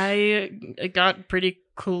 and I got pretty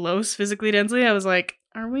close physically to Ensley. I was like,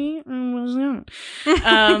 "Are we?"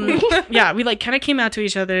 Yeah, we like kind of came out to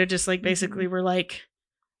each other, just like basically we're like,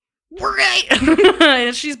 "We're gay."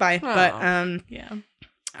 And she's bi, but Aw. Yeah.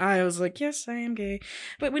 I was like, yes, I am gay.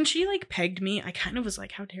 But when she like pegged me, I kind of was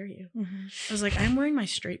like, how dare you? Mm-hmm. I was like, I'm wearing my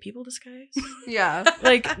straight people disguise. Yeah.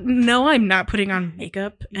 Like, no, I'm not putting on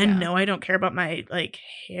makeup. And Yeah. no, I don't care about my like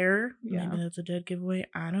hair. Yeah. Maybe that's a dead giveaway.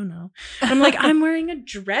 I don't know. I'm like, I'm wearing a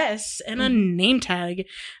dress and a name tag.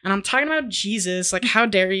 And I'm talking about Jesus. Like, how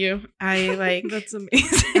dare you? I like That's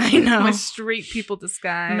amazing. I know. My straight people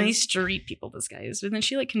disguise. my street people disguise. And then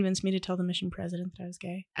she like convinced me to tell the mission president that I was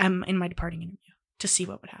gay in my departing interview to see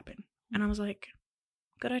what would happen. And I was like,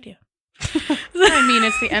 good idea. I mean,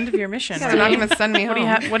 it's the end of your mission. They're not right? going to send me What do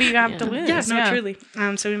home. you have to Yeah. lose? Yes, no, truly.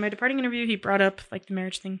 So in my departing interview, he brought up like the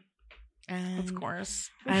marriage thing. And Of course.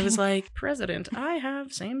 I was like, President, I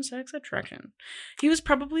have same-sex attraction. He was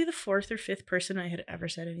probably the 4th or 5th person I had ever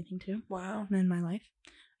said anything to Wow. in my life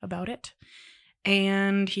about it.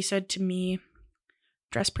 And he said to me,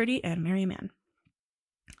 dress pretty and marry a man.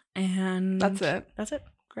 And That's it. That's it.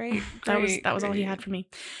 Great. That was all he had for me.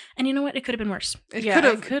 And you know what? It could have been worse. It Yeah, could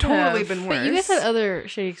it have could totally have. been worse. But you guys had other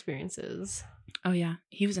shitty experiences. Oh yeah,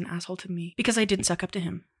 he was an asshole to me because I didn't suck up to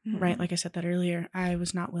him. Mhm. Right, like I said that earlier, I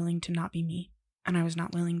was not willing to not be me, and I was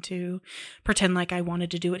not willing to pretend like I wanted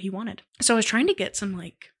to do what he wanted. So I was trying to get some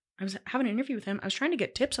like I was having an interview with him. I was trying to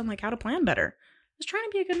get tips on like how to plan better. I was trying to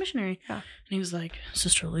be a good missionary. Yeah. And he was like,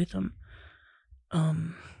 Sister Latham,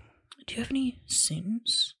 do you have any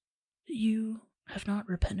sins that you have not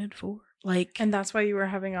repented for? Like, And that's why you were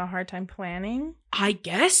having a hard time planning? I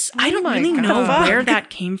guess I don't my really know God. where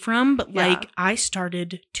that came from, but Yeah. like I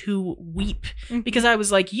started to weep Mhm. because I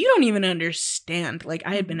was like, you don't even understand. Like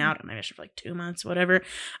I had been Mhm. out on my mission for like 2 months, whatever.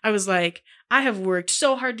 I was like, I have worked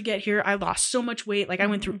so hard to get here. I lost so much weight. Like I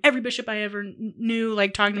went through every bishop I ever knew,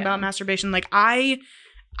 like talking Yeah. about masturbation. Like I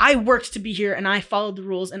worked to be here and I followed the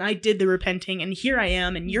rules and I did the repenting and here I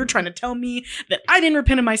am and you're trying to tell me that I didn't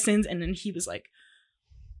repent of my sins. And then he was like,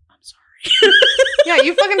 I'm sorry. Yeah,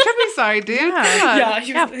 you fucking should be sorry, dude. Yeah. God. Yeah,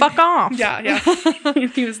 he Yeah, was- fuck off. Yeah.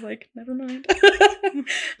 He was like, never mind. But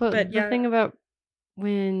But, the yeah. thing about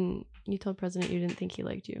when you told President you didn't think he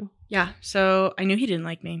liked you. Yeah, so I knew he didn't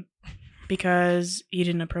like me because he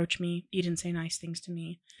didn't approach me. He didn't say nice things to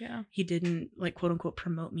me. Yeah. He didn't like quote unquote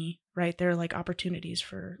promote me, right? There are like opportunities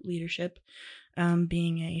for leadership,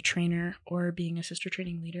 being a trainer or being a sister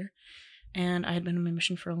training leader. And I had been on my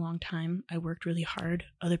mission for a long time. I worked really hard.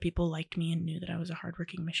 Other people liked me and knew that I was a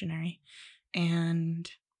hardworking missionary. And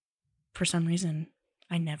for some reason,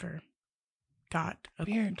 I never got a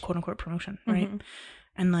Weird. quote unquote promotion, right? Mhm.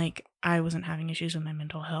 And like I wasn't having issues with my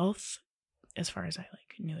mental health as far as I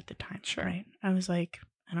like knew at the time. Sure. Right. I was like,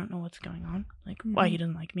 I don't know what's going on. Like why Mhm. he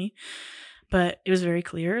doesn't like me. But it was very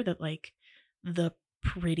clear that like the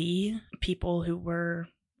pretty people who were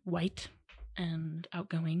white and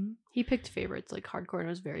outgoing He picked favorites like hardcore and it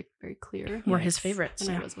was very, very clear. were his Yes. favorites.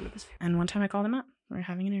 And Yeah. I was one of his favorites. And one time I called him up. We were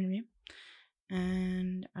having an interview.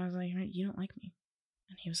 And I was like, you don't like me.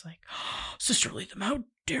 And he was like, Sister Latham, how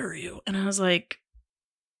dare you? And I was like,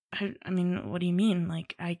 I mean, what do you mean?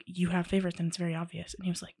 Like, you have favorites and it's very obvious. And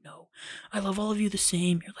he was like, no, I love all of you the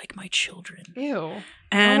same. You're like my children. Ew.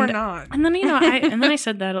 And, no, we're not. and then, you know, I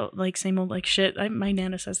said that like same old like shit. My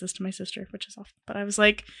Nana says this to my sister, which is awful. But I was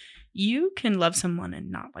like, you can love someone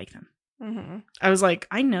and not like them. Mm-hmm. I was like,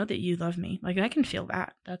 I know that you love me. Like, I can feel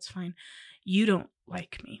that. That's fine. You don't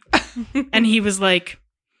like me. And he was like,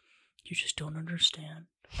 you just don't understand.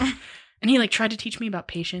 And he like tried to teach me about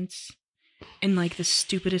patience in like the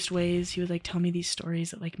stupidest ways. He would like tell me these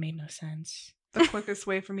stories that like made no sense. The quickest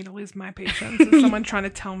way for me to lose my patience is someone trying to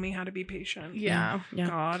tell me how to be patient. Yeah. Yeah.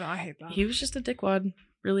 God, I hate that. He was just a dickwad.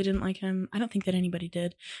 Really didn't like him. I don't think that anybody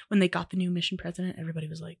did. When they got the new mission president, everybody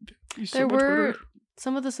was like, "He's so There much were better."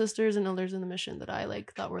 some of the sisters and elders in the mission that I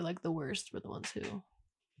like thought were like the worst were the ones who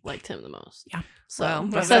liked him the most. Yeah. So Well,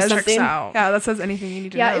 that that says checks something. out. Yeah, that says anything you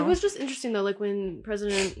need to Yeah, know. it was just interesting though. Like when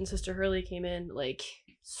President and Sister Hurley came in, like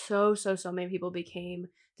so many people became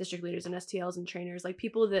district leaders and STLs and trainers, like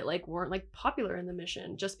people that like weren't like popular in the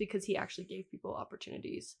mission just because he actually gave people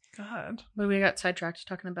opportunities. God. But we got sidetracked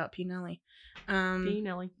talking about P. Nelly. Be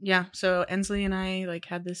Nelly. Yeah, so Ensley and I like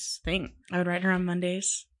had this thing. I would write her on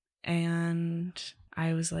Mondays, and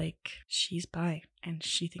I was like, she's bi, and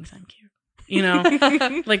she thinks I'm cute. You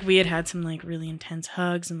know, like we had some like really intense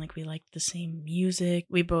hugs, and like we liked the same music.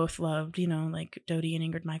 We both loved, you know, like Dodie and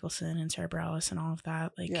Ingrid Michaelson and Sarah Bareilles and all of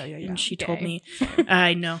that. Like, Yeah. and she told Gay. me,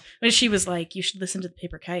 I know, but she was like, you should listen to the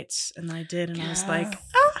Paper Kites, and I did, and I was like,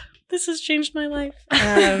 this has changed my life.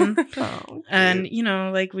 Oh, And you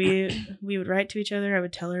know, like we would write to each other. I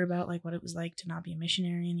would tell her about like what it was like to not be a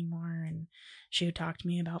missionary anymore, and she would talk to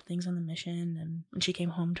me about things on the mission. And when she came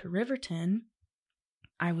home to Riverton,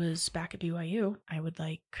 I was back at BYU. I would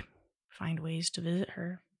like find ways to visit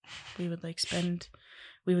her we would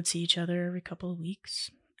we would see each other every couple of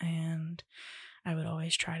weeks, and I would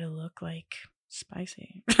always try to look like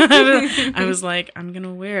spicy. I was like, I'm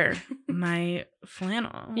gonna wear my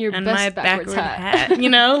flannel Your and best my backwards backward hat. hat. You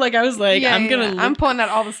know, like I was like, Yeah, I'm gonna yeah. look, I'm pulling out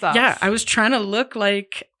all the stuff. yeah, I was trying to look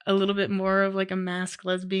like a little bit more of like a masked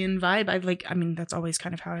lesbian vibe. I mean, that's always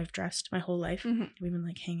kind of how I've dressed my whole life. Mhm. We would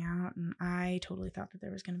like hang out, and I totally thought that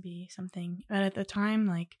there was gonna be something. But at the time,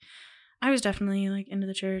 like, I was definitely like into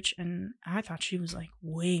the church, and I thought she was like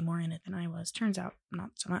way more in it than I was. Turns out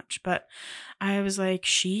not so much, but I was like,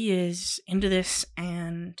 she is into this,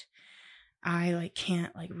 and I like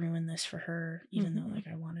can't like ruin this for her, even though like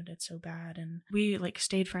I wanted it so bad. And we like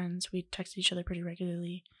stayed friends. We texted each other pretty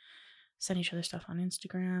regularly, sent each other stuff on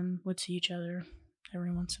Instagram, would see each other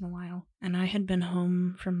every once in a while. And I had been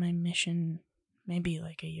home from my mission maybe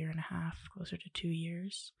like a year and a half, closer to 2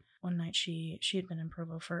 years. One night she had been in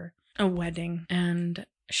Provo for a wedding, and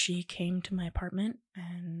she came to my apartment,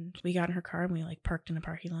 and we got in her car and we like parked in a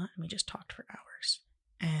parking lot, and we just talked for hours.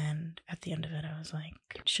 And at the end of it, I was like,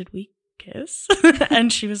 should we kiss?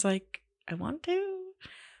 And she was like, I want to,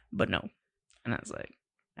 but no. And I was like,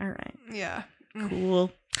 all right, Yeah.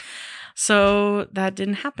 cool. So that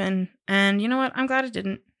didn't happen. And you know what? I'm glad it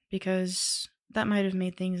didn't, because that might have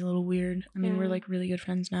made things a little weird. I mean, we're like really good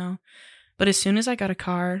friends now. But as soon as I got a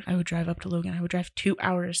car, I would drive up to Logan. I would drive 2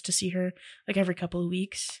 hours to see her like every couple of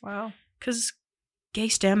weeks. Wow. Because gay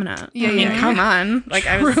stamina. Yeah, I mean, yeah. come on. Like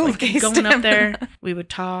I was True like, gay going up there. stamina. We would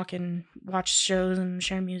talk and watch shows and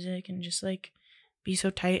share music and just like be so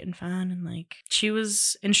tight and fun. And like she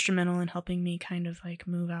was instrumental in helping me kind of like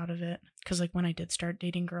move out of it. Because like when I did start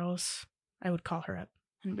dating girls, I would call her up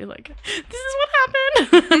and be like, this is what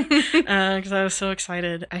happened. Because I was so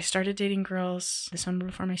excited. I started dating girls the summer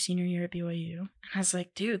before my senior year at BYU. And I was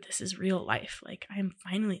like, dude, this is real life. Like I am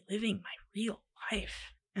finally living my real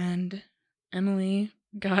life. And Emily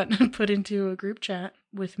got put into a group chat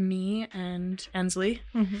with me and Ensley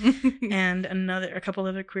and a couple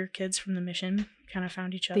other queer kids from the mission. Kind of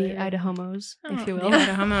found each other. The Idahomos, if you The will.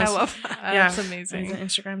 Idahomos. I love that. Yeah, That's amazing. It was an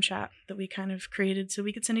Instagram chat that we kind of created so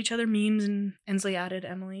we could send each other memes, and Ensley added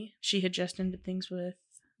Emily. She had just ended things with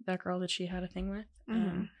that girl that she had a thing with.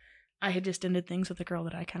 I had just ended things with the girl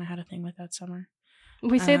that I kind of had a thing with that summer.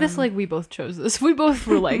 We say this like we both chose this. We both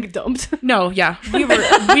were like dumped. No, yeah, we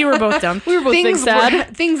were both dumped. We were both big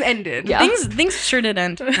sad. Things ended. Yeah. Things sure did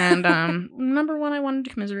end. And number one, I wanted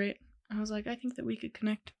to commiserate. I was like, I think that we could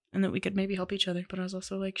connect and that we could maybe help each other. But I was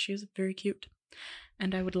also like, she is very cute,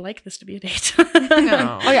 and I would like this to be a date.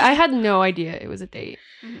 No. Oh yeah, I had no idea it was a date.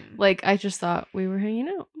 Mhm. Like I just thought we were hanging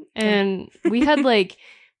out, and we had like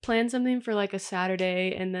planned something for like a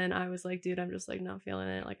Saturday, and then I was like, dude, I'm just like not feeling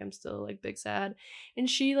it. Like I'm still like big sad. And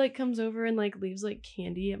she like comes over and like leaves like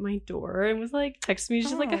candy at my door and was like texts me.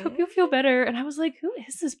 She's like, I hope you feel better. And I was like, who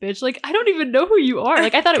is this bitch? Like I don't even know who you are.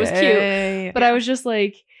 Like I thought it was cute, Okay. but I was just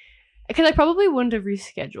like, because I probably wouldn't have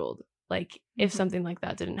rescheduled like if something like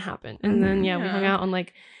that didn't happen. And then we hung out on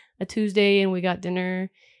like a Tuesday and we got dinner.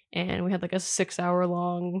 And we had like a 6-hour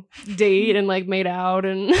long date and like made out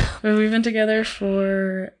and We've been together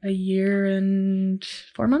for a year and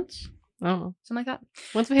 4 months, I don't know. something like that.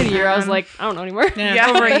 Once we hit a year, I was like, I don't know anymore. Yeah,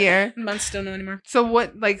 over a year. Months don't know anymore. So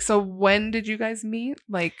when did you guys meet?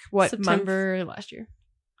 Like what month? September last year.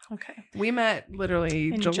 Okay. We met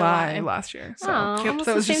literally In July July. last year. So Aw, cute. almost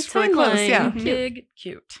So it the was same just really close. timeline. Yeah. Cute. Big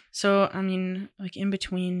cute. So, I mean, like in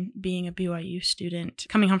between being a BYU student,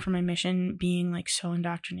 coming home from my mission, being like so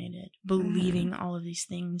indoctrinated, believing all of these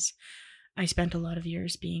things, I spent a lot of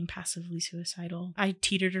years being passively suicidal. I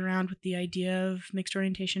teetered around with the idea of mixed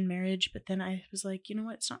orientation marriage, but then I was like, you know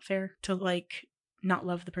what? It's not fair to like not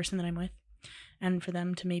love the person that I'm with, and for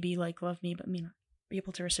them to maybe like love me, but me not be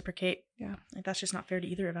able to reciprocate. Yeah. Like that's just not fair to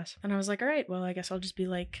either of us. And I was like, all right, well, I guess I'll just be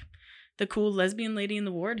like the cool lesbian lady in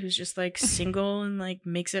the ward who's just like single and like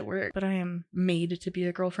makes it work. But I am made to be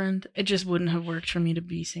a girlfriend. It just wouldn't have worked for me to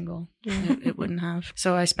be single. It wouldn't have.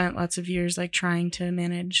 So I spent lots of years like trying to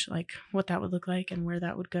manage like what that would look like and where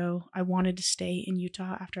that would go. I wanted to stay in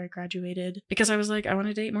Utah after I graduated because I was like, I want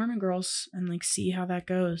to date Mormon girls and like see how that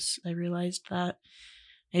goes. I realized that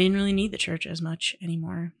I didn't really need the church as much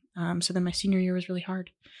anymore. So then my senior year was really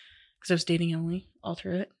hard because I was dating Emily all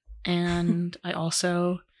through it. And I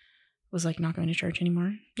also was like not going to church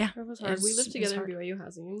anymore. Yeah. It was hard. We lived together in BYU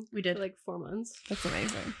housing. We did. For like 4 months. That's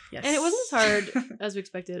amazing. Yes. And it wasn't as hard as we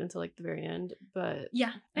expected until like the very end, but Yeah.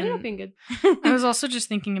 it ended up And being good. I was also just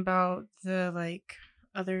thinking about the like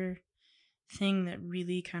other thing that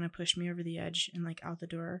really kind of pushed me over the edge and like out the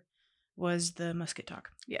door was the musket talk.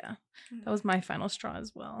 Yeah. That was my final straw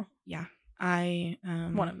as well. Yeah. I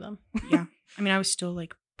One of them. yeah. I mean, I was still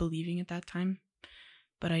like believing at that time.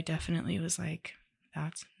 But I definitely was like,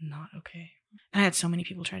 that's not okay. And I had so many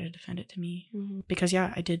people try to defend it to me because,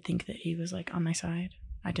 yeah, I did think that he was like on my side.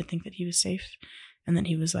 I did think that he was safe and that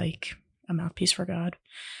he was like a mouthpiece for God.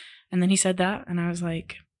 And then he said that, and I was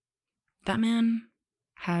like, that man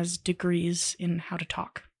has degrees in how to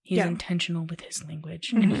talk. He's intentional with his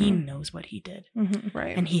language, and he knows what he did.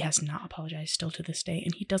 Right. And he has not apologized still to this day,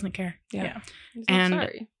 and he doesn't care. Yeah. He's And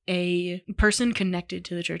sorry. a person connected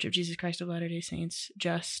to the Church of Jesus Christ of Latter-day Saints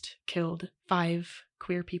just killed 5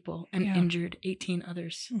 queer people and injured 18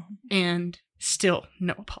 others, and still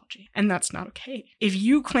no apology. And that's not okay. If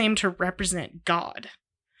you claim to represent God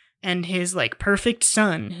and his like perfect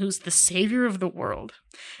son, who's the savior of the world,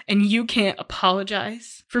 and you can't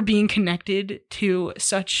apologize for being connected to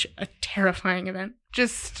such a terrifying event.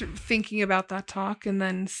 Just thinking about that talk and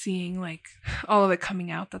then seeing like all of it coming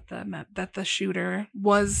out that the shooter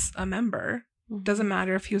was a member. Doesn't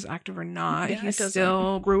matter if he was active or not. Yeah, He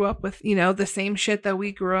still grew up with, the same shit that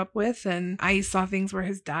we grew up with. And I saw things where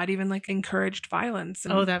his dad even like encouraged violence.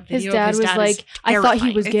 And That His video. dad was like, I thought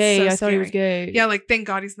he was It's gay. so I thought he was scary. gay. yeah, like thank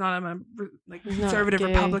God he's not a member, like He's not conservative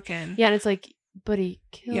gay. Republican. Yeah, and it's like, but he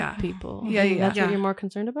killed Yeah. people. Yeah, And yeah. That's what you're more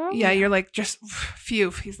concerned about? Yeah, you're like, just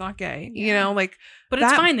phew, he's not gay. Like, But it's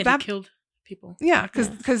that- fine that that- he killed people. yeah,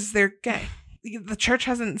 because they're gay. The church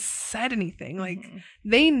hasn't said anything. Like,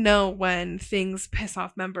 they know when things piss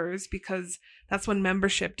off members because that's when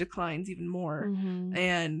membership declines even more.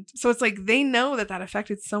 And so it's like they know that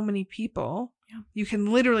affected so many people. Yeah. You can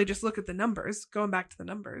literally just look at the numbers, going back to the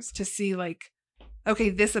numbers, to see like,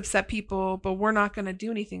 okay, this upset people, but we're not going to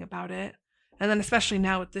do anything about it. And then especially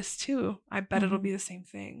now with this too, I bet it'll be the same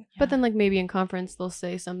thing. But then, like, maybe in conference, they'll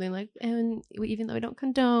say something like, and even though we don't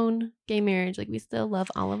condone gay marriage, like, we still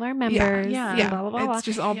love all of our members. Yeah. And blah, blah, blah, blah. It's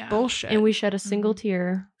just all bullshit. And we shed a single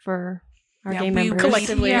tear for our gay we members.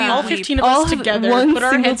 Collectively, Yeah. all 15 of All us of together, one put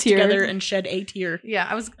our single heads tear. together and shed a tear. Yeah,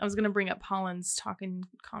 I was gonna bring up Holland's talking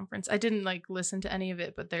conference. I didn't like listen to any of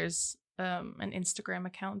it, but there's an Instagram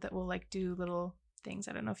account that will like do little things.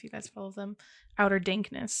 I don't know if you guys follow them. Outer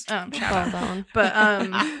Dankness. Shout Follow out. that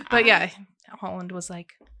one. But yeah, Holland was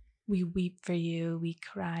like, we weep for you, we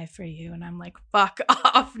cry for you, and I'm like, fuck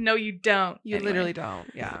off. No, you don't. You Anyway. literally don't.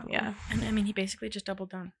 Yeah. Yeah. And I mean, he basically just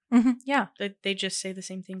doubled down. Yeah. They just say the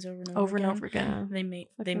same things over and over, Over and again. over again. They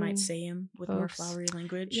Fucking might say them with more folks. flowery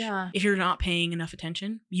language. Yeah. If you're not paying enough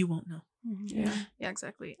attention, you won't know. Yeah,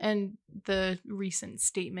 exactly. And the recent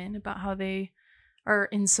statement about how they are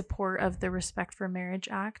in support of the Respect for Marriage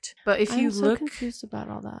Act. But if you I'm so look, confused about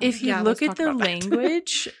all that. if you Yeah, look let's at talk the about that.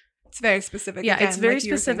 language, It's very specific. yeah, Again, it's very like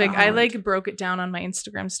you were saying specific. about I Holland. like broke it down on my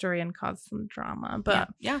Instagram story and caused some drama. But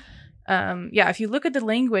yeah. if you look at the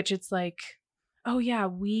language, it's like, oh yeah,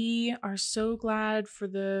 we are so glad for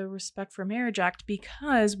the Respect for Marriage Act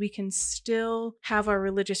because we can still have our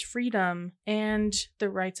religious freedom and the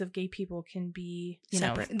rights of gay people can be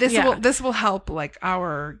Separate. This will help like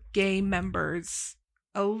our gay members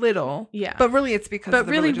a little. Yeah. But really it's because of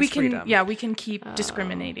the really we religious can freedom. we can keep Oh.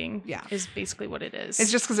 discriminating. Yeah. Is basically what it is.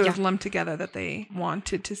 It's just because it was lumped together that they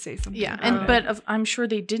wanted to say something. yeah, about and it. but I'm sure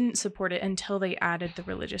they didn't support it until they added the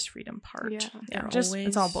religious freedom part. Yeah. They're just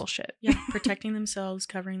it's all always- bullshit. Yeah, protecting themselves,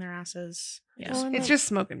 covering their asses. Yeah. Well, and, it's like, just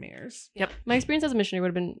smoke and mirrors. my experience as a missionary would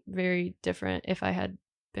have been very different if I had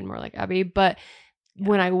been more like Abby. But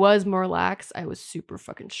when I was more lax, I was super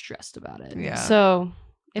fucking stressed about it. Yeah. So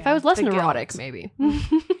if I Yeah, was less the neurotic, guilt. maybe.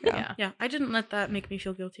 Yeah. Yeah, I didn't let that make me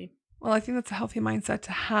feel guilty. Well, I think that's a healthy mindset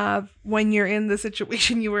to have when you're in the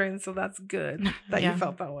situation you were in. So that's good that Yeah. you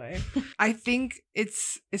felt that way. I think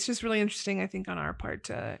it's just really interesting, I think, on our part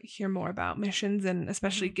to hear more about missions, and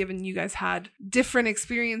especially given you guys had different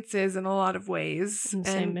experiences in a lot of ways. In the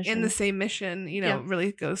same and mission. in the same mission, Yeah. it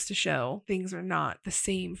really goes to show things are not the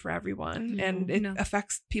same for everyone. No, and it no.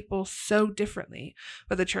 affects people so differently.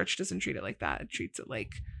 But the church doesn't treat it like that. It treats it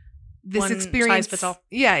like this One size experience fits all.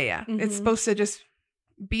 Yeah, yeah. Mhm. It's supposed to just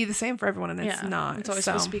be the same for everyone, and it's not. It's always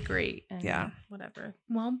So, supposed to be great. And Yeah. whatever.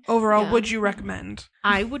 Well, overall, Yeah. would you recommend?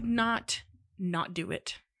 I would not do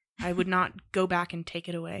it. I would not go back and take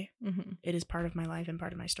it away. Mm-hmm. It is part of my life and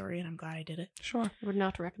part of my story, and I'm glad I did it. Sure. I would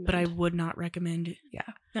not recommend. But I would not recommend. Yeah.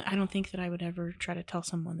 I don't think that I would ever try to tell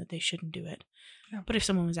someone that they shouldn't do it. Yeah. But if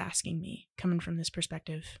someone was asking me, coming from this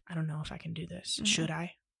perspective, I don't know if I can do this. Mhm. Should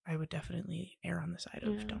I? I would definitely err on the side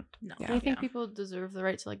of Yeah. don't. No. Yeah. Do you think people deserve the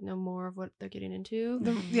right to like know more of what they're getting into?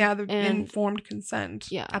 The And- informed consent.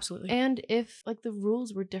 Yeah. Absolutely. And if like the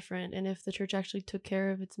rules were different and if the church actually took care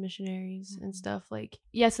of its missionaries and stuff, like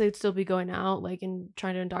yes, they'd still be going out like and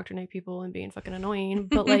trying to indoctrinate people and being fucking annoying,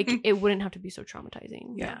 but like it wouldn't have to be so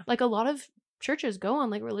traumatizing. Yeah. Like a lot of churches go on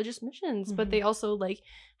like religious missions, but they also like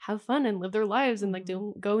have fun and live their lives and like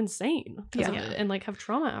don't go insane and like have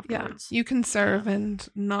trauma afterwards. You can serve and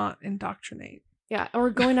not indoctrinate. Yeah, or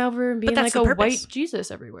going over and being like a white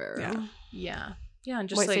Jesus everywhere. Yeah, and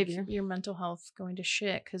just White like savior. your mental health going to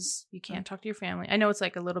shit because you can't talk to your family. I know it's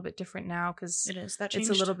like a little bit different now because It is. That it's a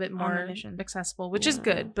changed little bit on more the mission. accessible, which is Yeah.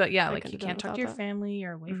 good. But yeah, I like couldn't you have can't done talk to your without that. family.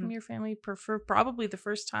 You're away from Mhm. your family for probably the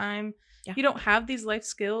first time. Yeah. You don't have these life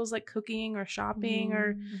skills like cooking or shopping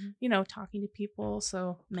or Mhm. Talking to people.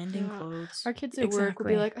 So Mending Yeah. clothes. Our kids at work will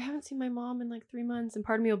Exactly. be like, I haven't seen my mom in like 3 months. And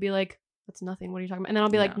part of me will be like, that's nothing. What are you talking about? And then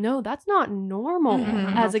I'll be like, Yeah. no, that's not normal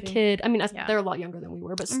Mhm. as a Healthy. kid. I mean, Yeah. they're a lot younger than we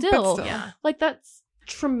were, but But still, still. yeah, like that's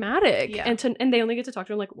traumatic. Yeah. And they only get to talk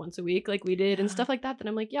to him like once a week, like we did and Yeah. stuff like that. Then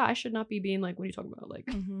I'm like, yeah, I should not be being like, what are you talking about? Like,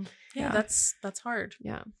 yeah, that's hard.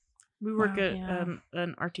 yeah. We work Wow, at yeah.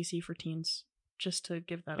 an RTC for teens, just to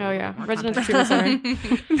give that. A Oh, little yeah. bit more Residential context. treatment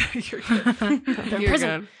center. You're good. They're in You're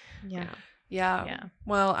prison. good. Yeah. Yeah. Yeah.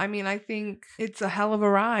 Well, I mean, I think it's a hell of a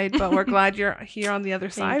ride, but we're glad you're here on the other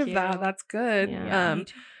side of you. that. That's good. Yeah. Me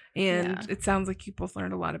too. And Yeah. it sounds like you both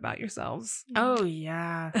learned a lot about yourselves. Oh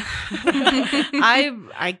yeah.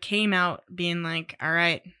 I came out being like, all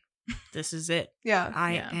right, this is it. Yeah.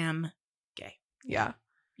 I Yeah. am gay. Yeah.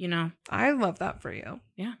 You know. I love that for you.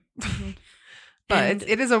 Yeah. But And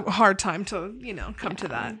it is a hard time to, come to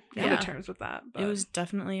that, come Yeah. to terms with that. But it was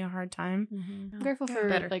definitely a hard time. I'm grateful Yeah. for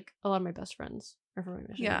Better. like a lot of my best friends are from my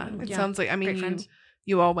mission. yeah, and, it Yeah. sounds like, I mean, Great friends.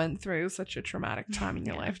 you all went through such a traumatic time in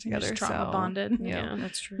your life You're together. just trauma so, bonded. Yeah.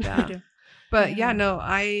 That's true. Yeah. We do. But Yeah. no,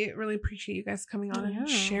 I really appreciate you guys coming on Yeah, and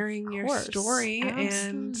sharing of your course. story. And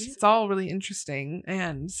Absolutely. it's all really interesting.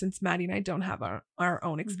 And since Maddie and I don't have our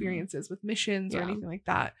own experiences with missions or Yeah. anything like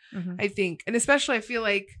that, Mhm. I think, and especially I feel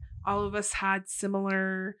like all of us had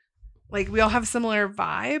similar, like we all have similar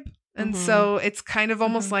vibe. And so it's kind of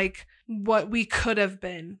almost Mhm. like what we could have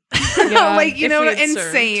been. Yeah, like, you if know, we had in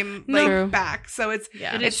served. same True. back. So it's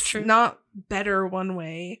Yeah. It is it's true. not better one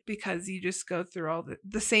way because you just go through all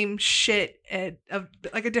the same shit of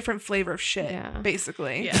like a different flavor of shit, Yeah.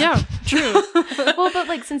 basically. Yeah. Yeah. True. Well, but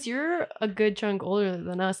like since you're a good chunk older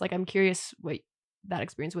than us, like I'm curious what that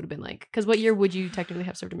experience would have been like. Because what year would you technically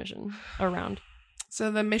have served a mission around? So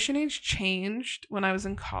the mission age changed when I was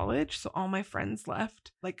in college. So all my friends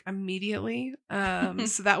left like immediately.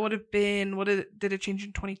 So that would have been, did it change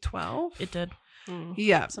in 2012? It did.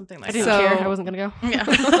 Yeah. Something I like didn't that. So- care. I wasn't gonna go.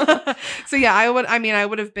 Yeah. So yeah, I would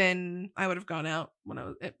have gone out when I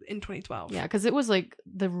was in 2012. Yeah, because it was like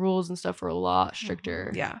the rules and stuff were a lot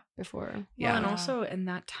stricter. Yeah. Before. Yeah. Well, and also in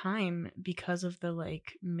that time, because of the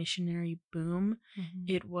like missionary boom,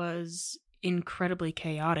 it was incredibly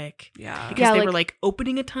chaotic. Yeah. Because Yeah, they like- were like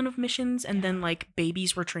opening a ton of missions, and then like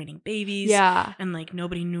babies were training babies. Yeah. And like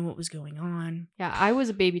nobody knew what was going on. Yeah. I was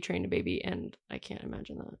a baby trained a baby, and I can't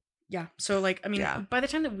imagine that. Yeah. So like, I mean, Yeah. by the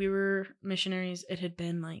time that we were missionaries, it had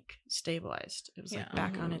been like stabilized. It was like Yeah.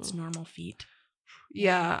 back on its normal feet.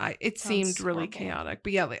 Yeah, it Sounds seemed really horrible. chaotic.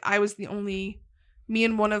 But yeah, like I was me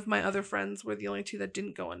and one of my other friends were the only two that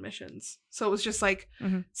didn't go on missions. So it was just like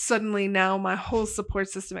Mhm. suddenly now my whole support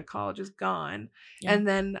system at college is gone. Yeah. And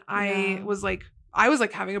then I Yeah. was like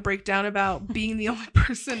having a breakdown about being the only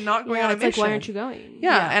person not going on a it's mission. like, why aren't you going?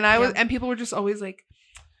 Yeah, and I was Yeah. and people were just always like,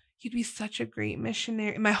 you'd be such a great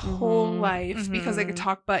missionary my whole Mhm. life because I could Mhm.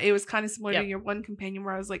 talk. But it was kind of similar to Yep. your one companion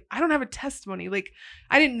where I was like, I don't have a testimony. Like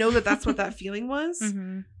I didn't know that that's what that feeling was.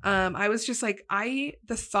 Mm-hmm. I was just like,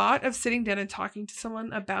 the thought of sitting down and talking to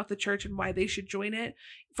someone about the church and why they should join it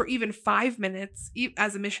for even 5 minutes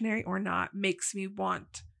as a missionary or not makes me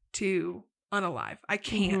want to unalive. I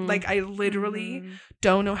can't. Mhm. Like I literally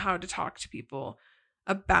don't know how to talk to people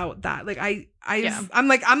about that. Like Yeah. I'm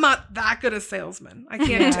like, I'm not that good a salesman. I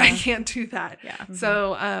can't Yeah. I can't do that. Yeah. Mhm.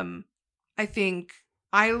 So I think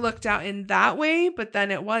I looked out in that way, but then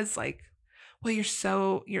it was like, well,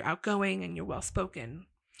 you're outgoing and you're well spoken.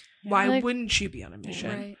 Why Like- wouldn't you be on a mission?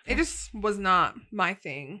 Right. It just was not my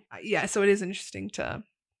thing. Yeah, so it is interesting to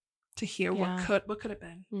hear Yeah. what could have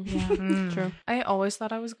been. Mhm. Yeah. Mm. True. I always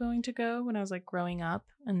thought I was going to go when I was like growing up,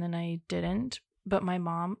 and then I didn't. But my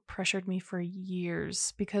mom pressured me for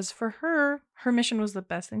years because for her mission was the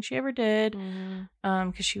best thing she ever did.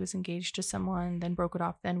 Because she was engaged to someone, then broke it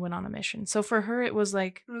off, then went on a mission. So for her, it was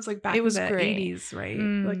like It was like back It was in the great. 80s, right?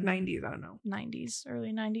 Mm. Like 90s, I don't know. 90s,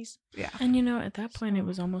 early 90s. Yeah. And you know, at that point, it So-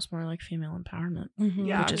 was almost more like female empowerment.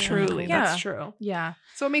 Yeah, Which is truly. really cool. That's Yeah. true. Yeah.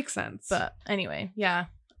 So it makes sense. But anyway, yeah,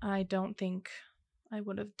 I don't think I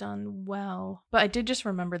would have done well. But I did just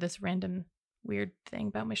remember this random weird thing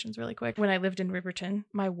about missions really quick. When I lived in Riverton,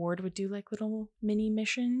 my ward would do like little mini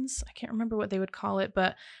missions. I can't remember what they would call it,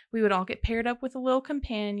 but we would all get paired up with a little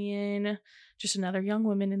companion, just another young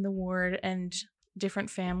woman in the ward, and different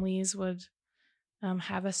families would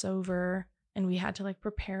have us over, and we had to like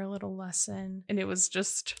prepare a little lesson, and it was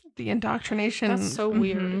just The indoctrination. That's so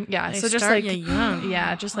weird. Yeah, They so just start like you young.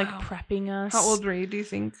 yeah, just like Wow. prepping us. How old were you, do you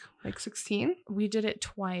think? Like 16? We did it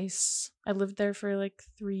twice. I lived there for like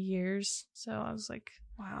 3 years, so I was like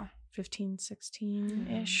Wow. 15,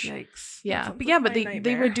 16-ish. Yikes. Yeah, That but sounds like they my would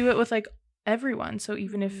nightmare. do it with like everyone. So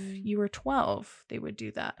even if Mm. you were 12, they would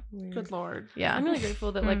do that. Weird. Good Lord. Yeah. I'm really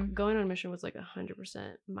grateful that like Mm. going on a mission was like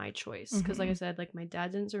 100% my choice, because like I said, like my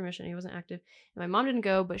dad didn't serve a mission, he wasn't active, and my mom didn't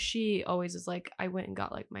go, but she always is like, I went and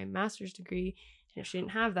got like my master's degree, and if she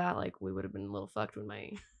didn't have that, like we would have been a little fucked when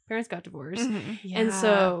my parents got divorced. Mhm. And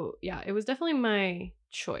so yeah, it was definitely my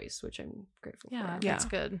choice, which I'm grateful yeah, for. Yeah. that's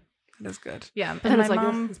good. That is good. Yeah, And and it's my like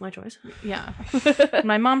mom, it's my choice. yeah,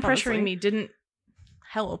 my mom Honestly. pressuring me didn't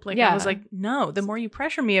help. Like I Yeah. was like, no, the more you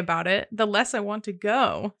pressure me about it, the less I want to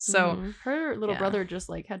go. So Mhm. her little yeah. brother just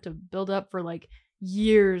like had to build up for like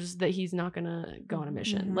years that he's not gonna go on a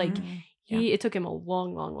mission. Like it took him a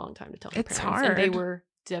long time to tell his It's parents, and they hard. were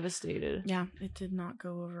devastated. Yeah, it did not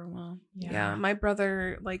go over well. Yeah. My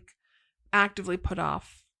brother like actively put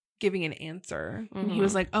off giving an answer. And he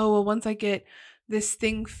was Mhm. like, oh, well, once I get this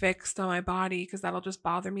thing fixed on my body, because that'll just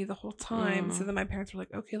bother me the whole time. So then my parents were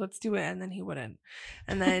like, okay, let's do it. And then he wouldn't.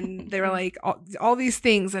 And then they were like, all these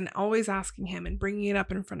things, and always asking him and bringing it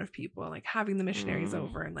up in front of people, and like having the missionaries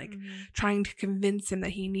over and like trying to convince him that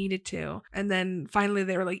he needed to. And then finally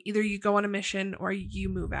they were like, either you go on a mission or you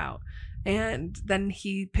move out. And then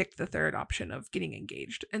he picked the third option of getting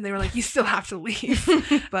engaged. And they were like, you still have to leave.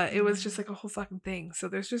 But it was just like a whole fucking thing. So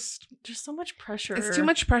there's just so much pressure. it's too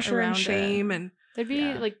much pressure and around it. shame. And There'd be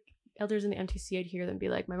Yeah. like elders in the MTC, I'd hear them be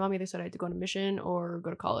like, my mom either said I had to go on a mission or go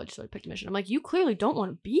to college, so I picked a mission. I'm like, you clearly don't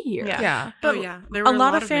want to be here. Yeah. yeah. But There a were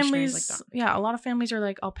lot of missionaries families, like that. yeah, a lot of families are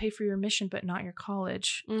like, I'll pay for your mission, but not your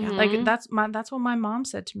college. Mhm. Like that's what my mom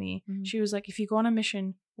said to me. Mhm. She was like, if you go on a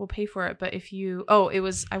mission, we'll pay for it. But if you,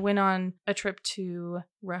 I went on a trip to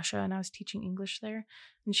Russia and I was teaching English there.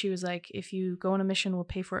 And she was like, if you go on a mission, we'll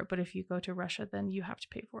pay for it. But if you go to Russia, then you have to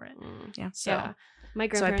pay for it. Mm. Yeah. So Yeah. My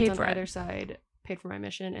so I grandparents paid on for it. either side paid for my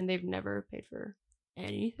mission, and they've never paid for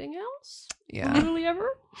anything else. Yeah. Literally ever.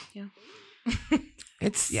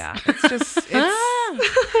 It's just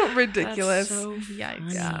it's ridiculous. That's so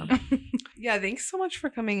yikes. Yeah. Yeah, thanks so much for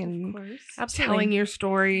coming and course. telling your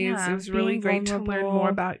stories. Yeah, It was really being great to learn vulnerable. more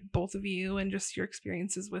about both of you and just your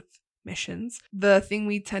experiences with missions. The thing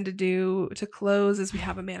we tend to do to close is we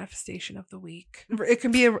have a manifestation of the week. It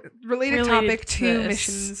can be a related topic to to this.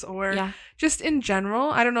 missions or Yeah. just in general.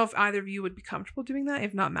 I don't know if either of you would be comfortable doing that.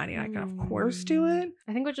 If not, Maddie and I can of course do it.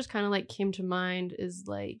 I think what just kind of like came to mind is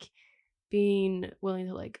like being willing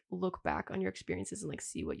to like look back on your experiences and like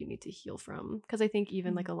see what you need to heal from. Because I think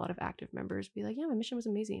even like a lot of active members be like, yeah, my mission was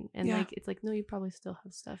amazing. And Yeah. like, it's like, no, you probably still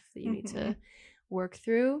have stuff that you need to Mhm. work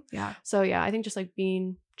through. Yeah. So yeah, I think just like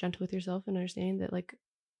being gentle with yourself and understanding that like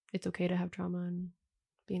it's okay to have trauma and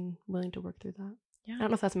being willing to work through that. Yeah. I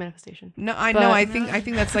don't know if that's a manifestation. No, I But- know. I think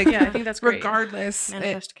that's like Yeah, I think that's great. regardless.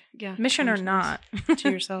 Manifest, yeah, Mission or consciousness not. to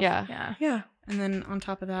yourself. Yeah. Yeah. Yeah. And then on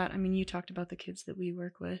top of that, I mean, you talked about the kids that we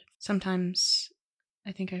work with. Sometimes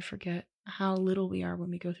I think I forget how little we are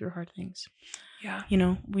when we go through hard things. Yeah. You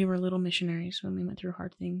know, we were little missionaries when we went through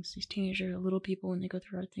hard things. These teenagers are little people when they go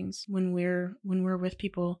through hard things. When we're with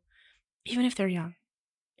people, even if they're young,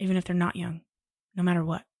 even if they're not young, no matter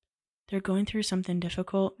what, they're going through something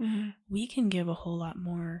difficult. Mhm. We can give a whole lot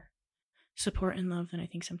more support and love than I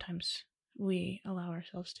think sometimes we allow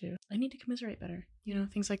ourselves to. I need to commiserate better, you know,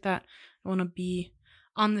 things like that. I want to be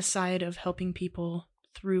on the side of helping people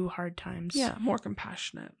through hard times. Yeah, more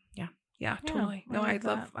compassionate. Yeah. Yeah, Yeah, totally. I No, I like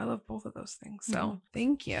love that. I love both of those things. So Mhm.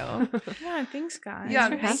 thank you. Yeah, thanks, guys. Yeah,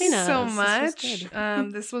 for thanks having so us. This was much.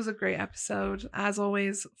 good. This was a great episode. As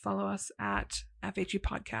always, follow us at FHE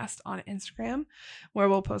Podcast on Instagram, where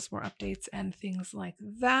we'll post more updates and things like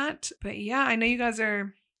that. But yeah, I know you guys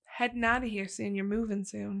are heading out of here soon. You're moving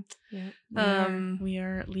soon. Yeah. We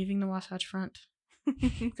are leaving the Wasatch Front.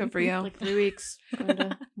 Good for you. Like 3 weeks going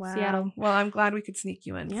to Wow. Seattle. Well, I'm glad we could sneak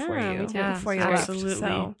you in before Yeah, you. me too. Before you left. absolutely.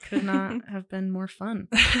 So. Could not have been more fun.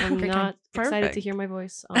 I'm Great not time. excited Perfect. to hear my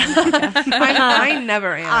voice on the podcast. I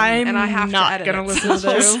never am. and I have not to edit gonna it. listen to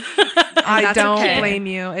this. I that's don't okay. blame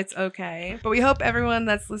you. It's okay. But we hope everyone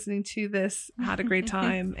that's listening to this had a great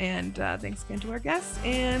time. And thanks again to our guests.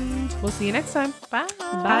 And we'll see you next time. Bye.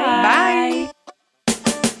 Bye. Bye.